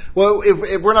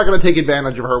 if we're not going to take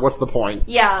advantage of her, what's the point?"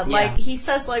 Yeah, like he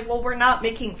says, like, well, we're not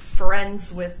making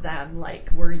friends with them.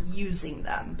 Like, we're using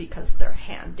them because they're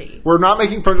handy. We're not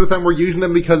making friends with them. We're using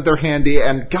them because they're handy,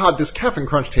 and God, this Cap'n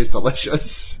Crunch tastes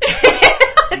delicious.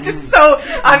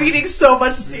 I'm eating so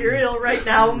much cereal right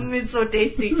now. It's so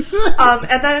tasty.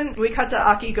 And then we cut to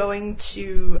Aki going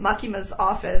to Makima's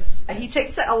office, and he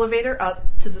takes the elevator up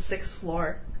to the 6th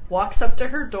floor, walks up to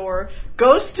her door,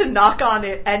 goes to knock on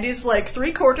it, and is like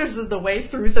 3/4 of the way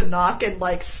through the knock and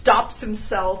like stops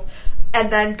himself,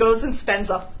 and then goes and spends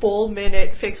a full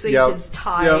minute fixing his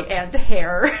tie and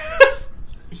hair.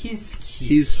 He's cute.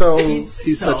 He's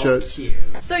such a cute.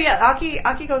 So yeah,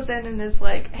 Aki goes in and is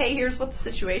like, "Hey, here's what the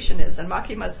situation is," and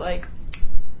Makima's like,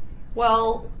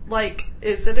 "Well, like,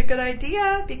 is it a good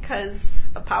idea? Because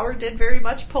Power did very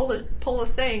much pull a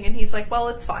thing, and he's like, well,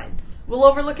 it's fine. We'll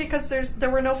overlook it because there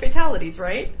were no fatalities,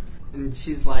 right? And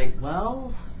she's like,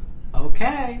 well,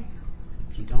 okay.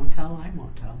 If you don't tell, I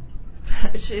won't tell.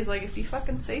 She's like, if you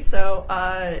fucking say so.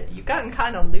 You've gotten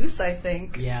kind of loose, I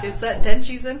think. Yeah. Is that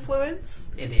Denji's influence?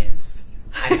 It is.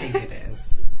 I think it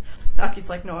is. Aki's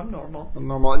like, no, I'm normal. I'm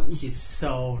normal. He's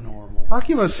so normal.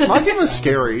 Makima's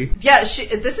scary. Yeah,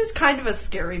 this is kind of a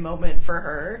scary moment for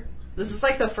her. This is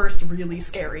like the first really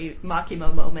scary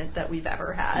Makima moment that we've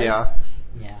ever had. Yeah.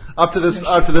 Yeah. Up to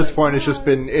this point, it's just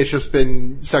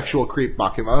been sexual creep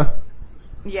Makima.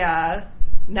 Yeah.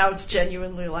 Now it's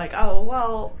genuinely like, oh,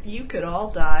 well, you could all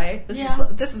die.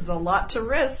 This is a lot to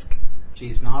risk.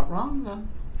 She's not wrong, though.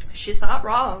 She's not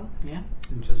wrong. Yeah,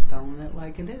 I'm just telling it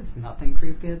like it is. Nothing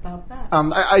creepy about that.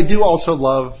 I do also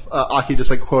love Aki just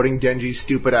like quoting Denji's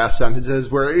stupid ass sentences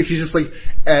where he's just like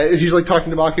he's like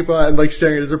talking to Makima and like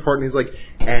staring at his report and he's like,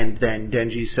 and then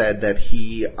Denji said that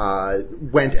he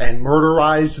went and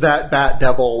murderized that bat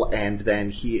devil and then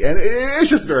and it's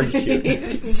just very cute.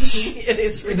 It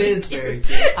is really cute. Very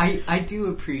cute. I do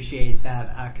appreciate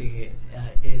that Aki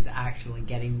is actually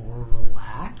getting more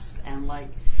relaxed and like.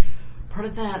 Part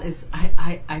of that is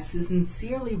I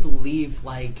sincerely believe,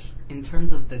 like, in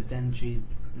terms of the Denji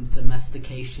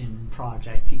domestication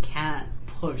project, you can't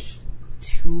push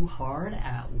too hard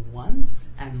at once,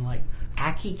 and, like,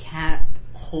 Aki can't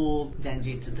hold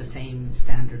Denji to the same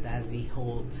standard as he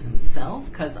holds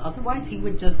himself, because otherwise he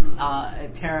would just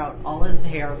tear out all his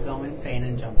hair, go insane,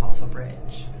 and jump off a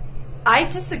bridge. I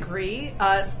disagree,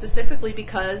 specifically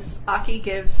because Aki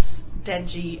gives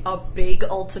Denji a big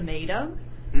ultimatum.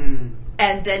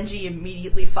 And Denji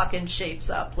immediately fucking shapes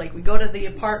up. Like, we go to the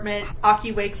apartment,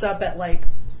 Aki wakes up at, like,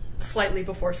 slightly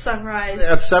before sunrise.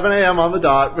 At 7 a.m. on the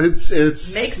dot. It's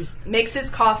makes his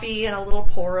coffee and a little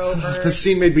pour over. The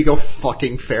scene made me go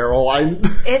fucking feral. I did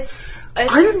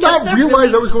not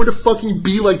realize I was going to fucking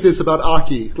be like this about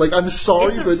Aki. Like, I'm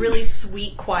sorry, it's but... a really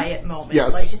sweet, quiet moment.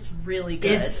 Yes. Like, it's really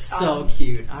good. It's so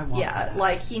cute. I want that.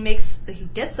 Like, he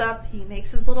gets up, he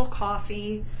makes his little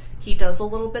coffee... He does a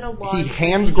little bit of laundry. He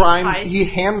hand grinds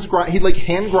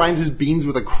his beans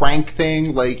with a crank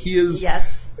thing. Like, he is...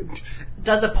 Yes.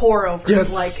 Does a pour over.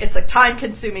 Yes. Like, it's a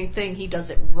time-consuming thing. He does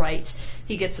it right.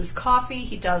 He gets his coffee.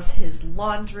 He does his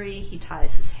laundry. He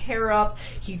ties his hair up.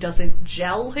 He doesn't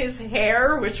gel his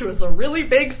hair, which was a really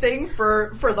big thing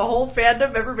for the whole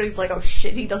fandom. Everybody's like, oh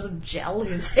shit, he doesn't gel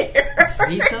his hair.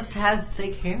 He just has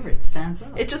thick hair. It stands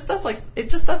up. It just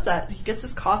does that. He gets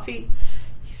his coffee.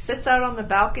 Sits out on the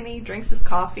balcony, drinks his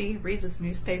coffee, reads his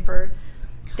newspaper.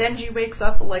 Denji wakes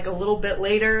up like a little bit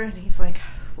later, and he's like,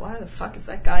 why the fuck is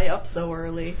that guy up so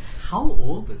early? How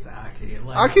old is Aki?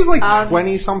 Aki's like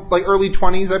 20-something, like early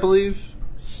 20s, I believe.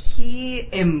 He...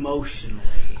 Emotionally.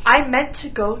 I meant to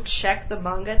go check the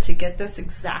manga to get this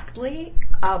exactly,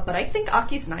 but I think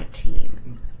Aki's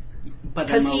 19.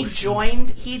 Because he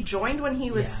joined when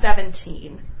he was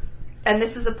 17. And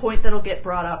this is a point that'll get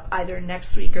brought up either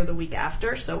next week or the week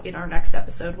after, so in our next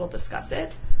episode we'll discuss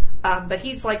it. But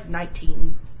he's like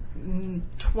 19,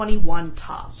 21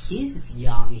 tops. He's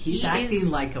young. He's acting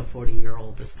like a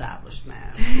 40-year-old established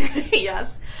man.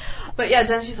 Yes. But yeah,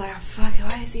 Denji's like, oh, fuck,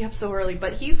 why is he up so early?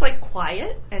 But he's like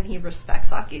quiet, and he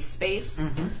respects Aki's space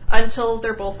until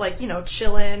they're both like,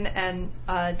 chilling, and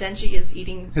Denji is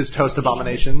eating... His toast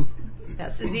abomination.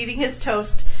 Is eating his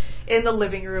toast in the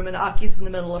living room, and Aki's in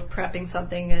the middle of prepping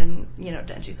something, and,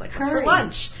 Denji's like, what's for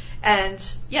lunch? And,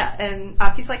 and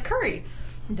Aki's like, curry.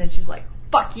 And Denji's like,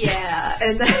 fuck yeah. Yes.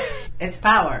 And then it's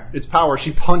power. It's power.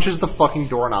 She punches the fucking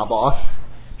doorknob off.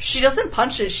 She doesn't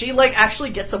punch it. She, actually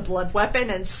gets a blood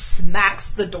weapon and smacks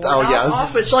the doorknob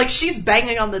off. Which, she's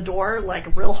banging on the door,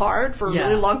 real hard for a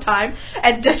really long time.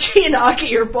 And Denji and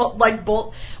Aki are both...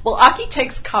 Well, Aki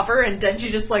takes cover, and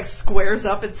Denji just, squares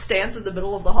up and stands in the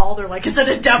middle of the hall. They're like, is it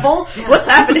a devil? Yeah. What's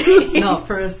happening? No,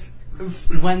 first,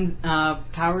 when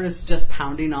Power is just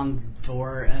pounding on the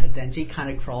door, Denji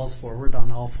kind of crawls forward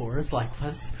on all fours, like,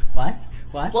 what?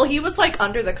 Well, he was,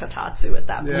 under the kotatsu at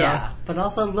that point. Yeah, but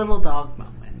also little dog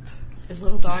moment.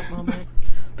 Little dog moment.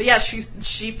 But yeah,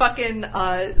 she fucking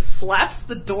slaps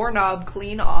the doorknob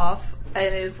clean off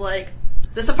and is like,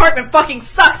 this apartment fucking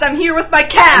sucks. I'm here with my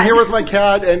cat. I'm here with my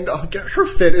cat, and her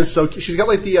fit is so cute. She's got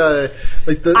the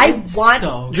I want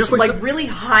so just really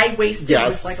high waisted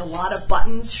with a lot of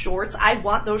buttons shorts. I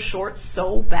want those shorts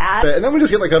so bad. And then we just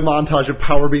get a montage of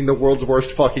Power being the world's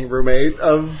worst fucking roommate. We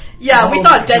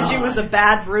thought Denji was a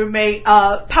bad roommate.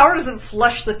 Power doesn't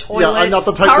flush the toilet. Yeah, I'm not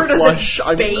the type Power to flush.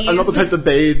 I'm not the type to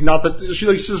bathe. Not that she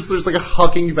there's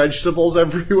hucking vegetables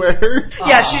everywhere.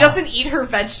 Yeah, she doesn't eat her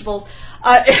vegetables.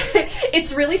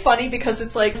 It's really funny because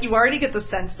it's like, you already get the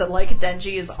sense that, like,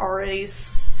 Denji is already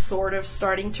sort of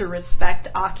starting to respect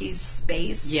Aki's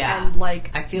space and,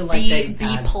 like, I feel like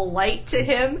be polite to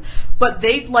him, but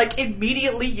they, like,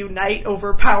 immediately unite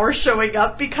over Power showing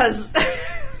up because,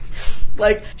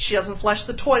 like, she doesn't flush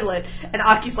the toilet, and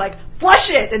Aki's like, flush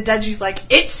it! And Denji's like,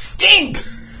 it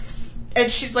stinks!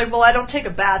 And she's like, well, I don't take a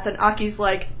bath, and Aki's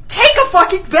like, take a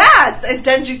fucking bath! And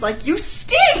Denji's like, you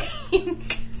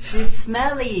stink! She's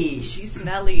smelly. She's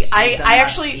smelly. She's I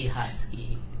actually...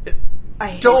 husky.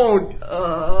 Don't.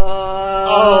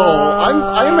 I'm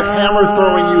hammer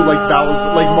throwing you like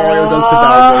Bowser, like Mario does to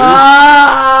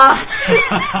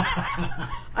Bowser.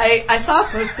 I saw a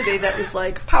post today that was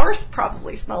like, Power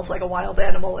probably smells like a wild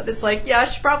animal, and it's like, yeah,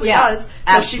 she probably does,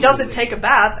 but she doesn't take a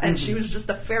bath, and she was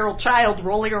just a feral child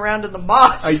rolling around in the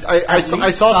moss. I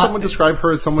saw someone describe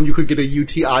her as someone you could get a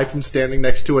UTI from standing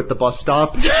next to at the bus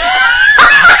stop.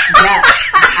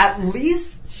 Yes, at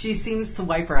least she seems to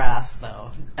wipe her ass,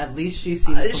 though. At least she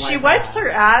seems to wipe she wipes her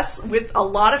ass with a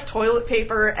lot of toilet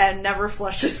paper and never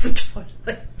flushes the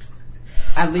toilet.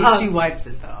 At least she wipes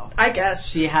it, though. I guess.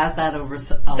 She has that over a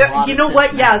lot You know of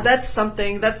what? men. Yeah, that's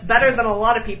something. That's better than a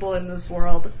lot of people in this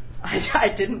world.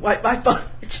 I didn't wipe my butt.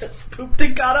 I just pooped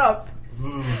and got up.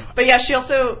 But yeah, she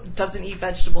also doesn't eat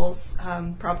vegetables,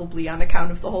 probably on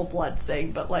account of the whole blood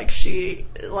thing. But like Aki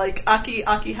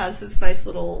has this nice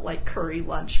little like curry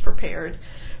lunch prepared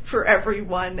for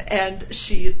everyone, and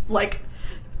she like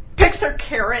picks her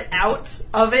carrot out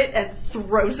of it and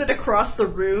throws it across the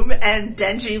room, and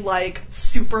Denji like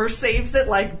super saves it,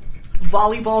 like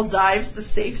volleyball dives to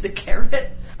save the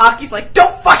carrot. Aki's like,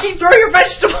 don't fucking throw your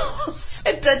vegetables!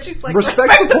 And Denji's like,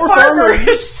 respect the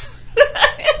farmers!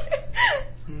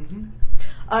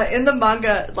 In the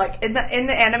manga, like, in the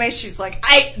anime, she's like,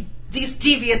 these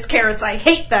devious carrots, I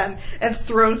hate them, and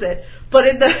throws it. But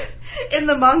in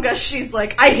the manga, she's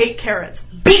like, I hate carrots.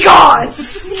 Be gone!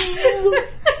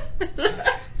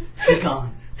 Be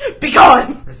gone. Be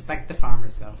gone! Respect the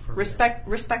farmers, though.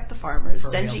 Respect the farmers.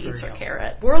 Denji eats her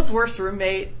carrot. World's worst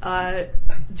roommate.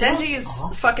 Denji is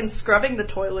fucking scrubbing the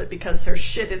toilet because her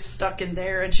shit is stuck in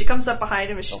there, and she comes up behind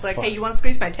him and she's like, hey, you want to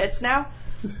squeeze my tits now?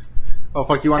 Oh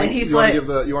fuck! You want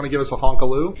to give us a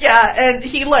honkaloo? Yeah, and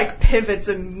he like pivots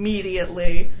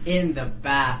immediately in the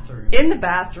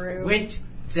bathroom. Which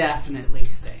definitely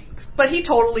stinks. But he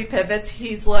totally pivots.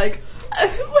 He's like, I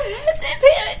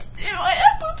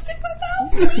have poops in my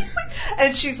mouth, please.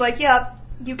 And she's like, yeah,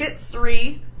 you get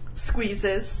 3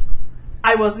 squeezes.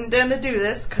 I wasn't gonna do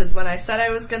this, because when I said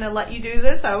I was gonna let you do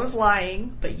this, I was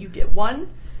lying. But you get 1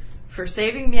 for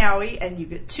saving Meowie, and you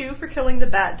get 2 for killing the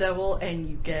Bat Devil, and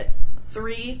you get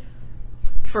 3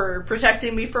 for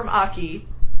protecting me from Aki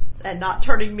and not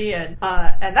turning me in.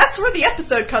 And that's where the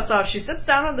episode cuts off. She sits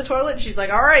down on the toilet and she's like,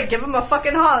 alright, give him a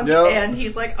fucking hug. Yep. And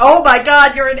he's like, oh my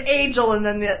god, you're an angel. And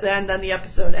then the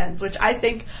episode ends, which I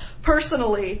think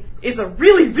personally is a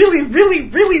really, really, really,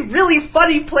 really, really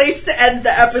funny place to end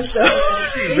the episode.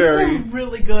 It's a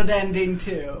really good ending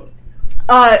too.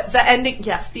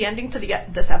 The ending to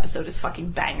this episode is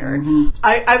fucking banger. Mm-hmm.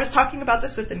 I was talking about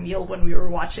this with Emil when we were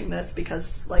watching this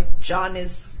because, like, John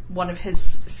is one of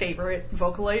his favorite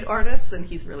Vocaloid artists, and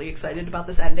he's really excited about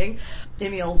this ending.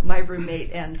 Emil, my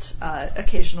roommate and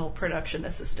occasional production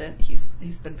assistant, he's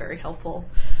been very helpful.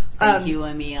 Thank you,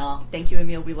 Emil. Thank you,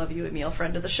 Emil. We love you, Emil.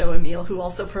 Friend of the show, Emil, who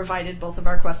also provided both of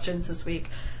our questions this week,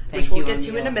 which we'll get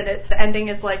to in a minute. The ending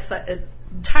is, like,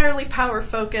 entirely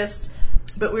power-focused.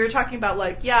 But we were talking about,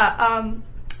 like,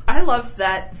 I love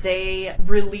that they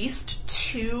released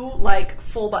 2, like,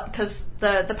 full... Because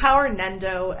the Power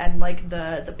Nendo and, like,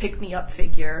 the pick-me-up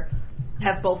figure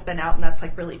have both been out, and that's,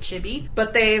 like, really chibi.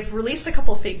 But they've released a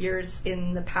couple figures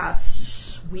in the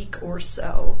past week or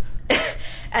so.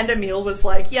 And Emil was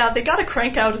like, yeah, they gotta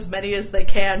crank out as many as they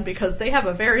can because they have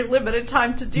a very limited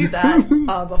time to do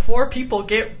that before people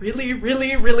get really,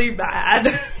 really, really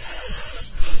mad.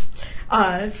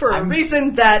 For a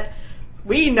reason that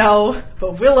we know,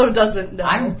 but Willow doesn't know.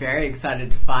 I'm very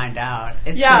excited to find out.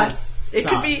 It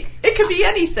could be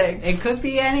anything. It could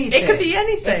be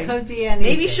anything.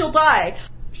 Maybe she'll die.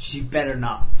 She better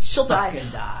not. She'll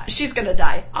die. She's gonna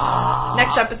die.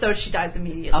 Next episode, she dies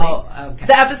immediately. Oh, okay.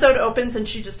 The episode opens and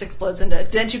she just explodes into...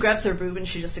 Denji grabs her boob and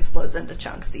she just explodes into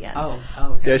chunks. The end. Oh,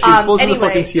 okay. Yeah, she explodes into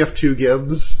fucking TF2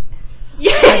 Gibbs.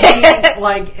 Yeah. I mean,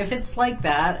 like, if it's like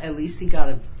that, at least he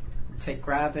gotta... take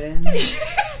grab in.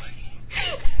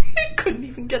 Couldn't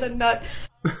even get a nut.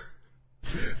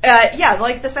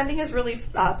 Like, this ending is really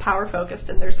power focused,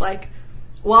 and there's, like,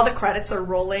 while the credits are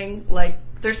rolling, like,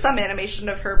 there's some animation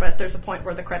of her, but there's a point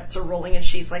where the credits are rolling and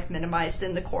she's like minimized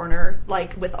in the corner,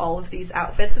 like with all of these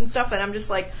outfits and stuff. And I'm just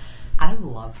like, I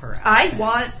love her outfits. I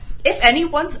want, if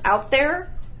anyone's out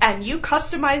there and you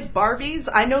customize Barbies,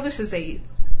 I know this is a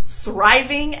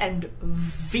thriving and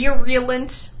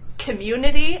virulent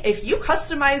community. If you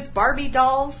customize Barbie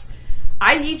dolls,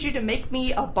 I need you to make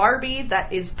me a Barbie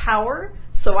that is power,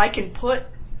 so I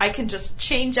can just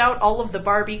change out all of the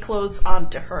Barbie clothes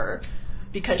onto her.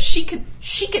 Because she can,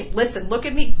 listen, look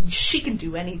at me, she can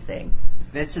do anything.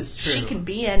 This is true. She can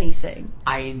be anything.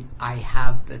 I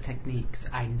have the techniques.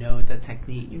 I know the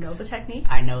techniques. You know the techniques?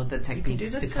 I know the techniques. You can do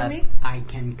this because for me? I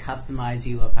can customize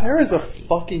you a power There is a Barbie.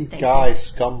 fucking Thank guy you.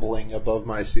 stumbling above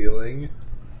my ceiling.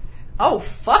 Oh,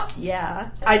 fuck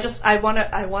yeah. I want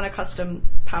a custom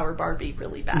power Barbie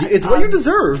really bad. It's what you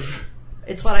deserve.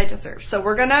 It's what I deserve. So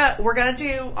we're gonna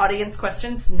do audience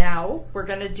questions now. We're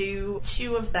gonna do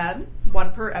 2 of them,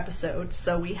 1 per episode.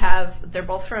 So we have, they're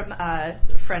both from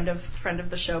friend of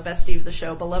the show, bestie of the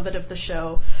show, beloved of the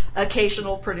show,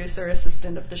 occasional producer,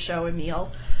 assistant of the show,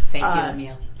 Emil. Thank you,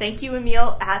 Emil. Thank you,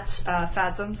 Emil, at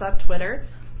Phasms on Twitter.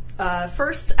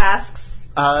 First asks,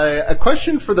 A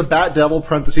question for the Bat Devil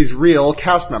 (real)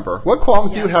 cast member. What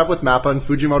qualms do you have with Mappa and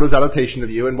Fujimoto's adaptation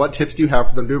of you, and what tips do you have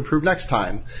for them to improve next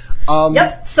time?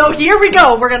 Yep, so here we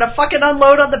go. We're gonna fucking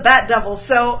unload on the Bat Devil.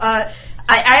 So, I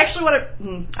actually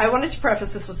I wanted to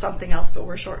preface this with something else, but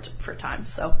we're short for time.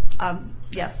 So,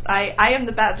 yes, I am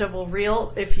the Bat Devil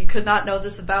real. If you could not know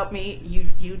this about me,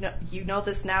 you know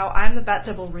this now. I'm the Bat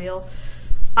Devil real.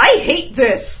 I hate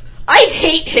this. I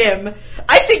hate him.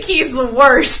 I think he's the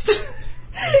worst.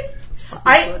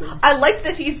 I like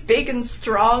that he's big and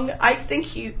strong. I think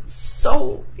he's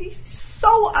so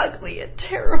ugly and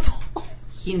terrible.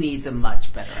 He needs a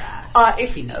much better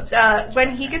ass.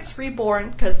 When he gets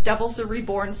reborn, because devils are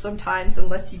reborn sometimes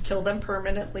unless you kill them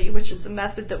permanently, which is a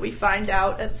method that we find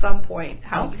out at some point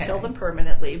how you kill them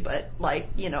permanently. But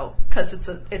because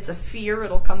it's a fear,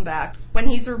 it'll come back. When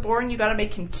he's reborn, you got to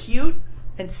make him cute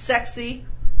and sexy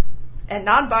and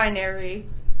non-binary.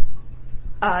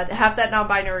 Have that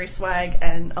non-binary swag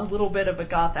and a little bit of a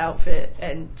goth outfit,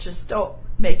 and just don't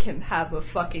make him have a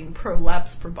fucking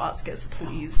prolapse proboscis,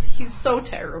 please. He's so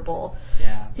terrible.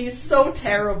 Yeah. He's so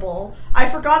terrible. I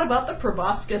forgot about the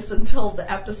proboscis until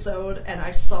the episode, and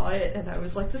I saw it, and I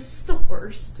was like, this is the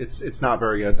worst. It's not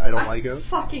very good. I don't like it.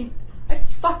 I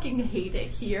fucking hate it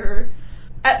here.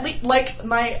 At least,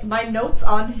 my notes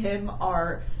on him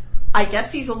are, I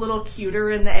guess he's a little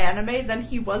cuter in the anime than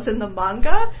he was in the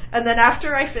manga. And then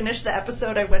after I finished the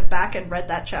episode, I went back and read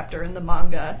that chapter in the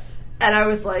manga. And I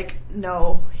was like,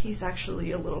 no, he's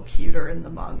actually a little cuter in the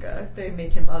manga. They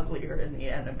made him uglier in the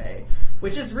anime.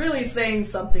 Which is really saying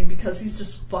something because he's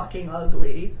just fucking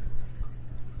ugly.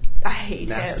 I hate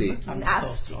Nasty. him. I'm Nasty.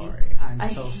 so sorry. I'm I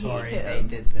so hate sorry him.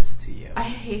 they did this to you. I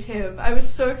hate him. I was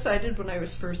so excited when I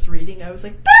was first reading. I was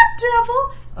like, Bat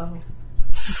Devil!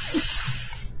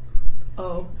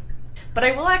 Oh. But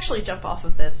I will actually jump off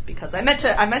of this because I meant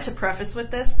to preface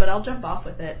with this, but I'll jump off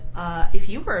with it. If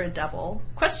you were a devil,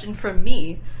 question from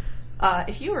me,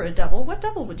 if you were a devil, what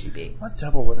devil would you be? What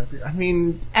devil would I be? I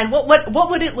mean... And what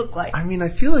would it look like? I mean, I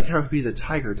feel like I would be the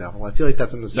Tiger Devil. I feel like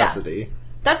that's a necessity.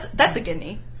 Yeah. That's a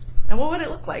gimme. And what would it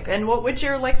look like? And what would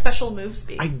your special moves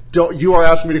be? You are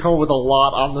asking me to come up with a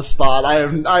lot on the spot.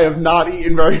 I have not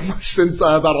eaten very much since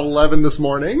about 11 this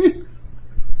morning.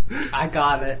 I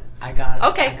got it.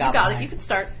 Okay, you got it. You can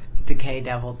start. Decay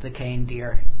Devil, decaying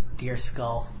deer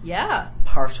skull. Yeah.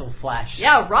 Partial flesh.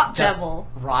 Yeah, rot Just devil.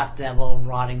 Rot devil,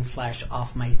 rotting flesh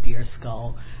off my deer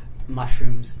skull.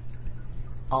 Mushrooms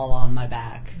all on my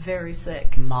back. Very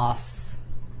sick. Moss.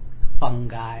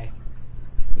 Fungi.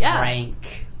 Yeah.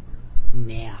 Rank.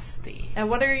 Nasty. And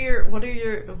what is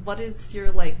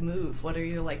your move? What are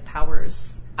your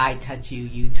powers? I touch you,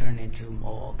 you turn into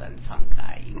mold and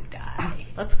fungi, you die.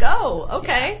 Let's go.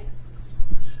 Okay.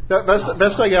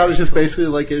 Best I got is just basically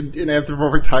like an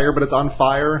anthropomorphic tiger, but it's on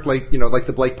fire, like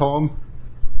the Blake poem.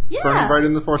 Yeah. Burning right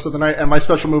in the force of the night. And my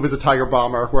special move is a tiger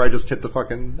bomber, where I just hit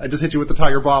you with the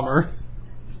tiger bomber.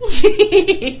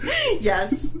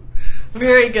 Yes.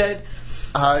 Very good.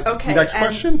 Okay. Next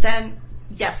question? Then,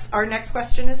 yes, our next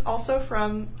question is also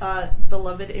from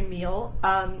beloved Emil.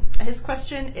 His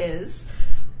question is,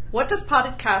 what does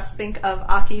Podcast think of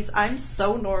Aki's I'm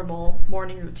so normal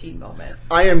morning routine moment?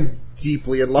 I am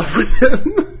deeply in love with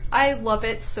him. I love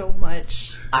it so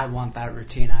much. I want that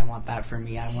routine. I want that for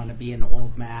me. I want to be an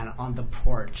old man on the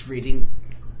porch reading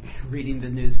reading the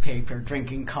newspaper,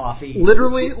 drinking coffee,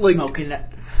 literally, like smoking it.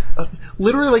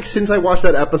 Literally, like, since I watched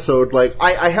that episode, like,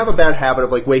 I have a bad habit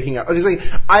of, like, waking up. Like,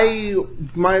 I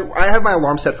have my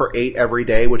alarm set for 8 every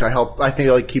day, which I think,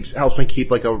 like, helps me keep,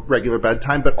 like, a regular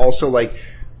bedtime, but also, like,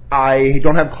 I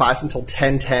don't have class until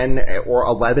 10 or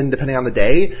 11, depending on the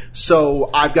day, so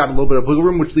I've got a little bit of wiggle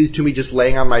room, which leads to me just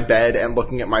laying on my bed and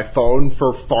looking at my phone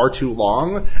for far too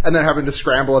long, and then having to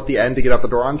scramble at the end to get out the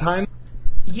door on time.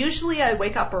 Usually I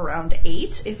wake up around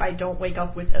 8 if I don't wake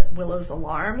up with Willow's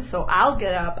alarm, so I'll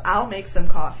get up, I'll make some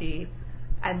coffee,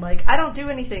 and, like, I don't do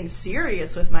anything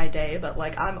serious with my day, but,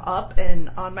 like, I'm up and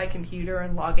on my computer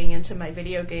and logging into my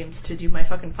video games to do my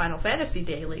fucking Final Fantasy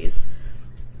dailies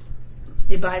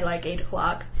by, like, 8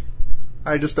 o'clock.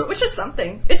 I just don't... Which is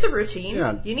something. It's a routine.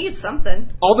 Yeah. You need something.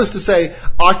 All this to say,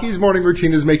 Aki's morning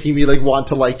routine is making me, like, want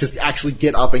to, like, just actually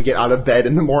get up and get out of bed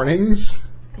in the mornings.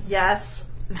 Yes.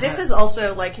 This is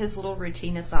also, like, his little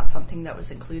routine is not something that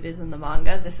was included in the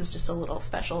manga. This is just a little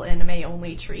special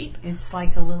anime-only treat. It's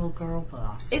like a little girl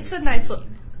boss. It's routine. A nice little...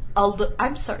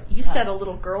 I'm sorry, you said a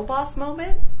little girl boss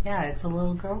moment? Yeah, it's a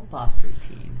little girl boss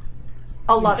routine.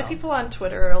 A lot of people on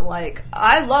Twitter are like,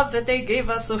 I love that they gave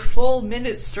us a full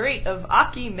minute straight of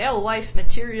Aki male wife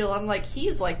material. I'm like,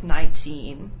 he's like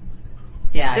 19.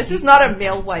 Yeah. This is not a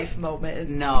male wife moment.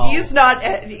 No. He's not...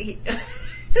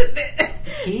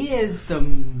 He is the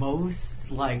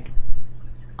most, like,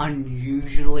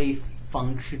 unusually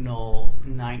functional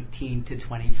 19 to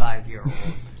 25-year-old.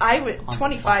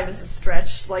 25 is a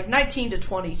stretch, like 19 to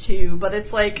 22, but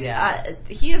it's like,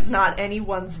 he is not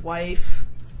anyone's wife.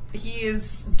 He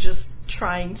is just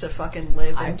trying to fucking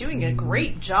live and doing a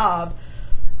great job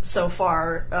so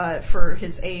far for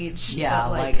his age. Yeah,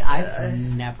 like I've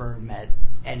never met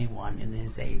anyone in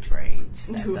his age range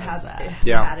who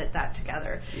had it that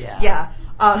together. Yeah.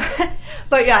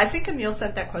 But yeah, I think Emil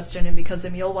sent that question in because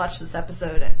Emil watched this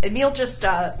episode. Emil just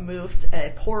moved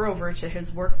a pour over to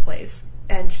his workplace,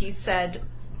 and he said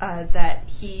that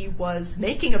he was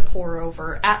making a pour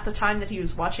over at the time that he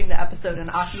was watching the episode, and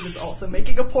Aki was also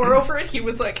making a pour over, and he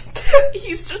was like,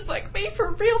 he's just like, me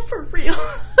for real.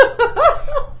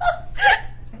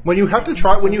 When you have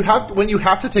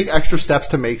to take extra steps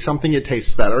to make something, it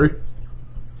tastes better.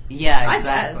 Yeah,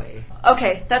 exactly.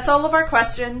 Okay, that's all of our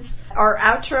questions. Our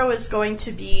outro is going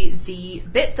to be the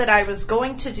bit that I was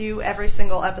going to do every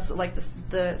single episode, like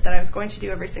that I was going to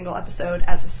do every single episode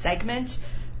as a segment,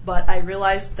 but I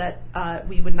realized that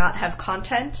we would not have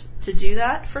content to do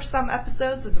that for some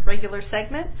episodes as a regular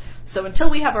segment. So until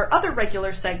we have our other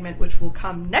regular segment, which will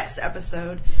come next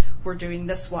episode, we're doing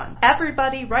this one.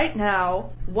 Everybody, right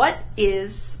now, what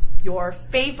is your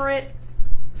favorite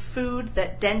food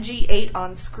that Denji ate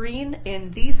on screen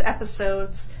in these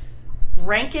episodes?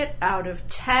 Rank it out of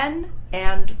 10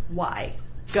 and why.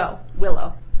 Go,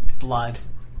 Willow. Blood.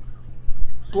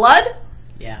 Blood?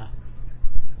 Yeah.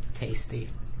 Tasty.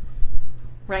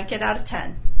 Rank it out of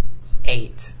 10.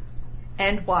 8.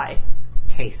 And why?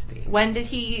 Tasty. When did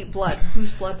he eat blood?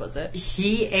 Whose blood was it?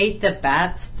 He ate the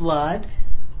bat's blood.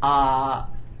 I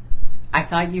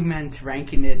thought you meant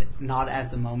ranking it not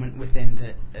as a moment within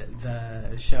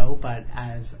the show, but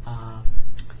as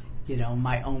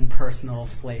my own personal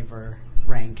flavor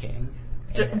ranking.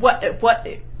 What?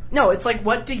 No, it's like,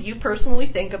 what do you personally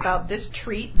think about this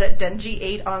treat that Denji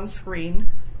ate on screen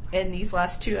in these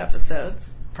last 2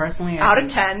 episodes? Personally, out of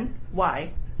 10,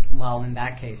 why? Well, in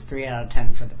that case, 3 out of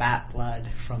 10 for the bat blood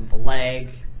from the leg.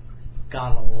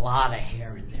 Got a lot of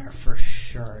hair in there for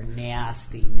sure.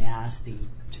 Nasty,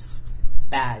 just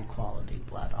bad quality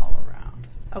blood all around.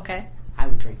 Okay. I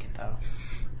would drink it though.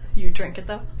 You drink it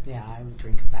though? Yeah, I would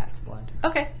drink a bat's blood.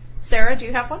 Okay. Sarah, do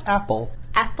you have one? Apple.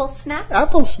 Apple snack?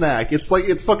 Apple snack. It's like,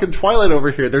 it's fucking Twilight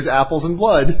over here. There's apples and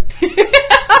blood.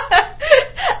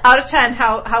 Out of 10,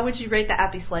 how would you rate the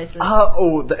appy slices?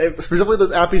 Specifically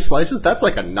those appy slices, that's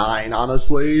like a 9,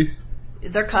 honestly.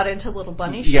 They're cut into little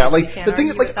bunny shapes. Yeah, like, the thing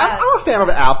is, like, I'm a fan of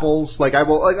apples. Like, I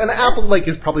will, like, an apple, like,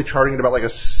 is probably charting at about, like, on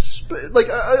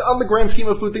the grand scheme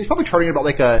of food things, probably charting at about,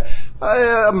 like,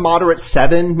 a moderate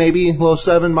 7, maybe, low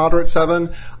 7, moderate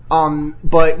 7.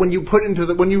 But when you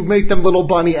when you make them little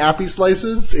bunny appy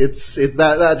slices, it's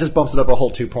that just bumps it up a whole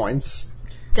 2 points.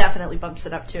 Definitely bumps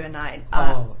it up to a 9.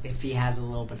 If he had a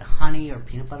little bit of honey or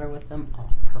peanut butter with them,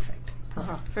 perfect.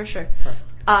 For sure.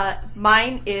 Perfect.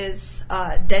 Mine is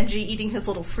Denji eating his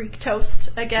little freak toast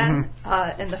again,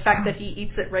 and the fact that he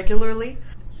eats it regularly.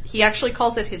 He actually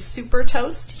calls it his super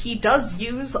toast. He does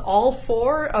use all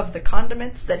 4 of the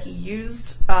condiments that he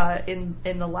used in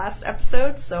the last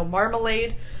episode. So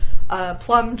marmalade,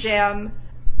 plum jam,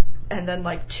 and then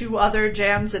like 2 other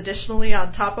jams additionally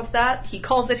on top of that. He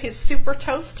calls it his Super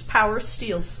Toast. Power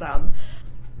steals some.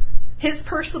 His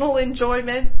personal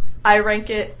enjoyment, I rank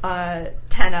it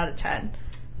 10 out of 10.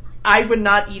 I would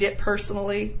not eat it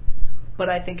personally, but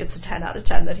I think it's a 10 out of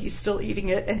 10 that he's still eating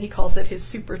it, and he calls it his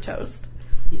Super Toast.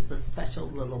 He's a special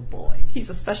little boy. He's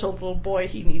a special little boy.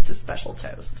 He needs a special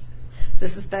toast.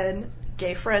 This has been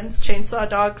Gay Friends Chainsaw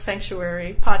Dog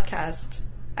Sanctuary Podcast,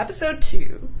 Episode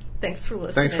 2. Thanks for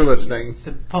listening. Thanks for listening.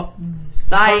 Support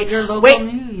Bye. your local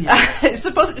union.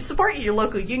 Support your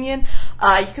local union.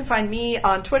 You can find me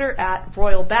on Twitter at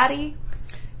Royal Batty.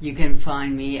 You can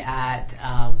find me at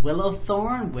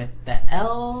Willowthorn with the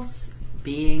L's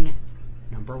being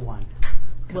number 1.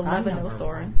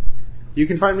 Willowthorn. You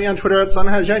can find me on Twitter at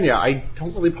Sunhajenya. I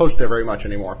don't really post there very much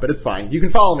anymore, but it's fine. You can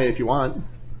follow me if you want.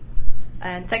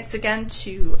 And thanks again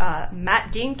to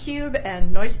Matt GameCube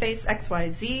and Noisepace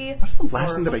XYZ What's the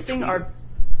last thing for that I hosting tweeted? our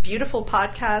beautiful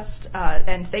podcast.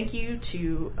 And thank you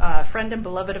to friend and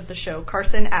beloved of the show,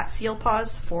 Carson at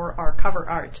SealPaws, for our cover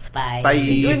art. Bye. Bye.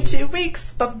 See you in 2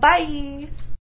 weeks. Bye-bye.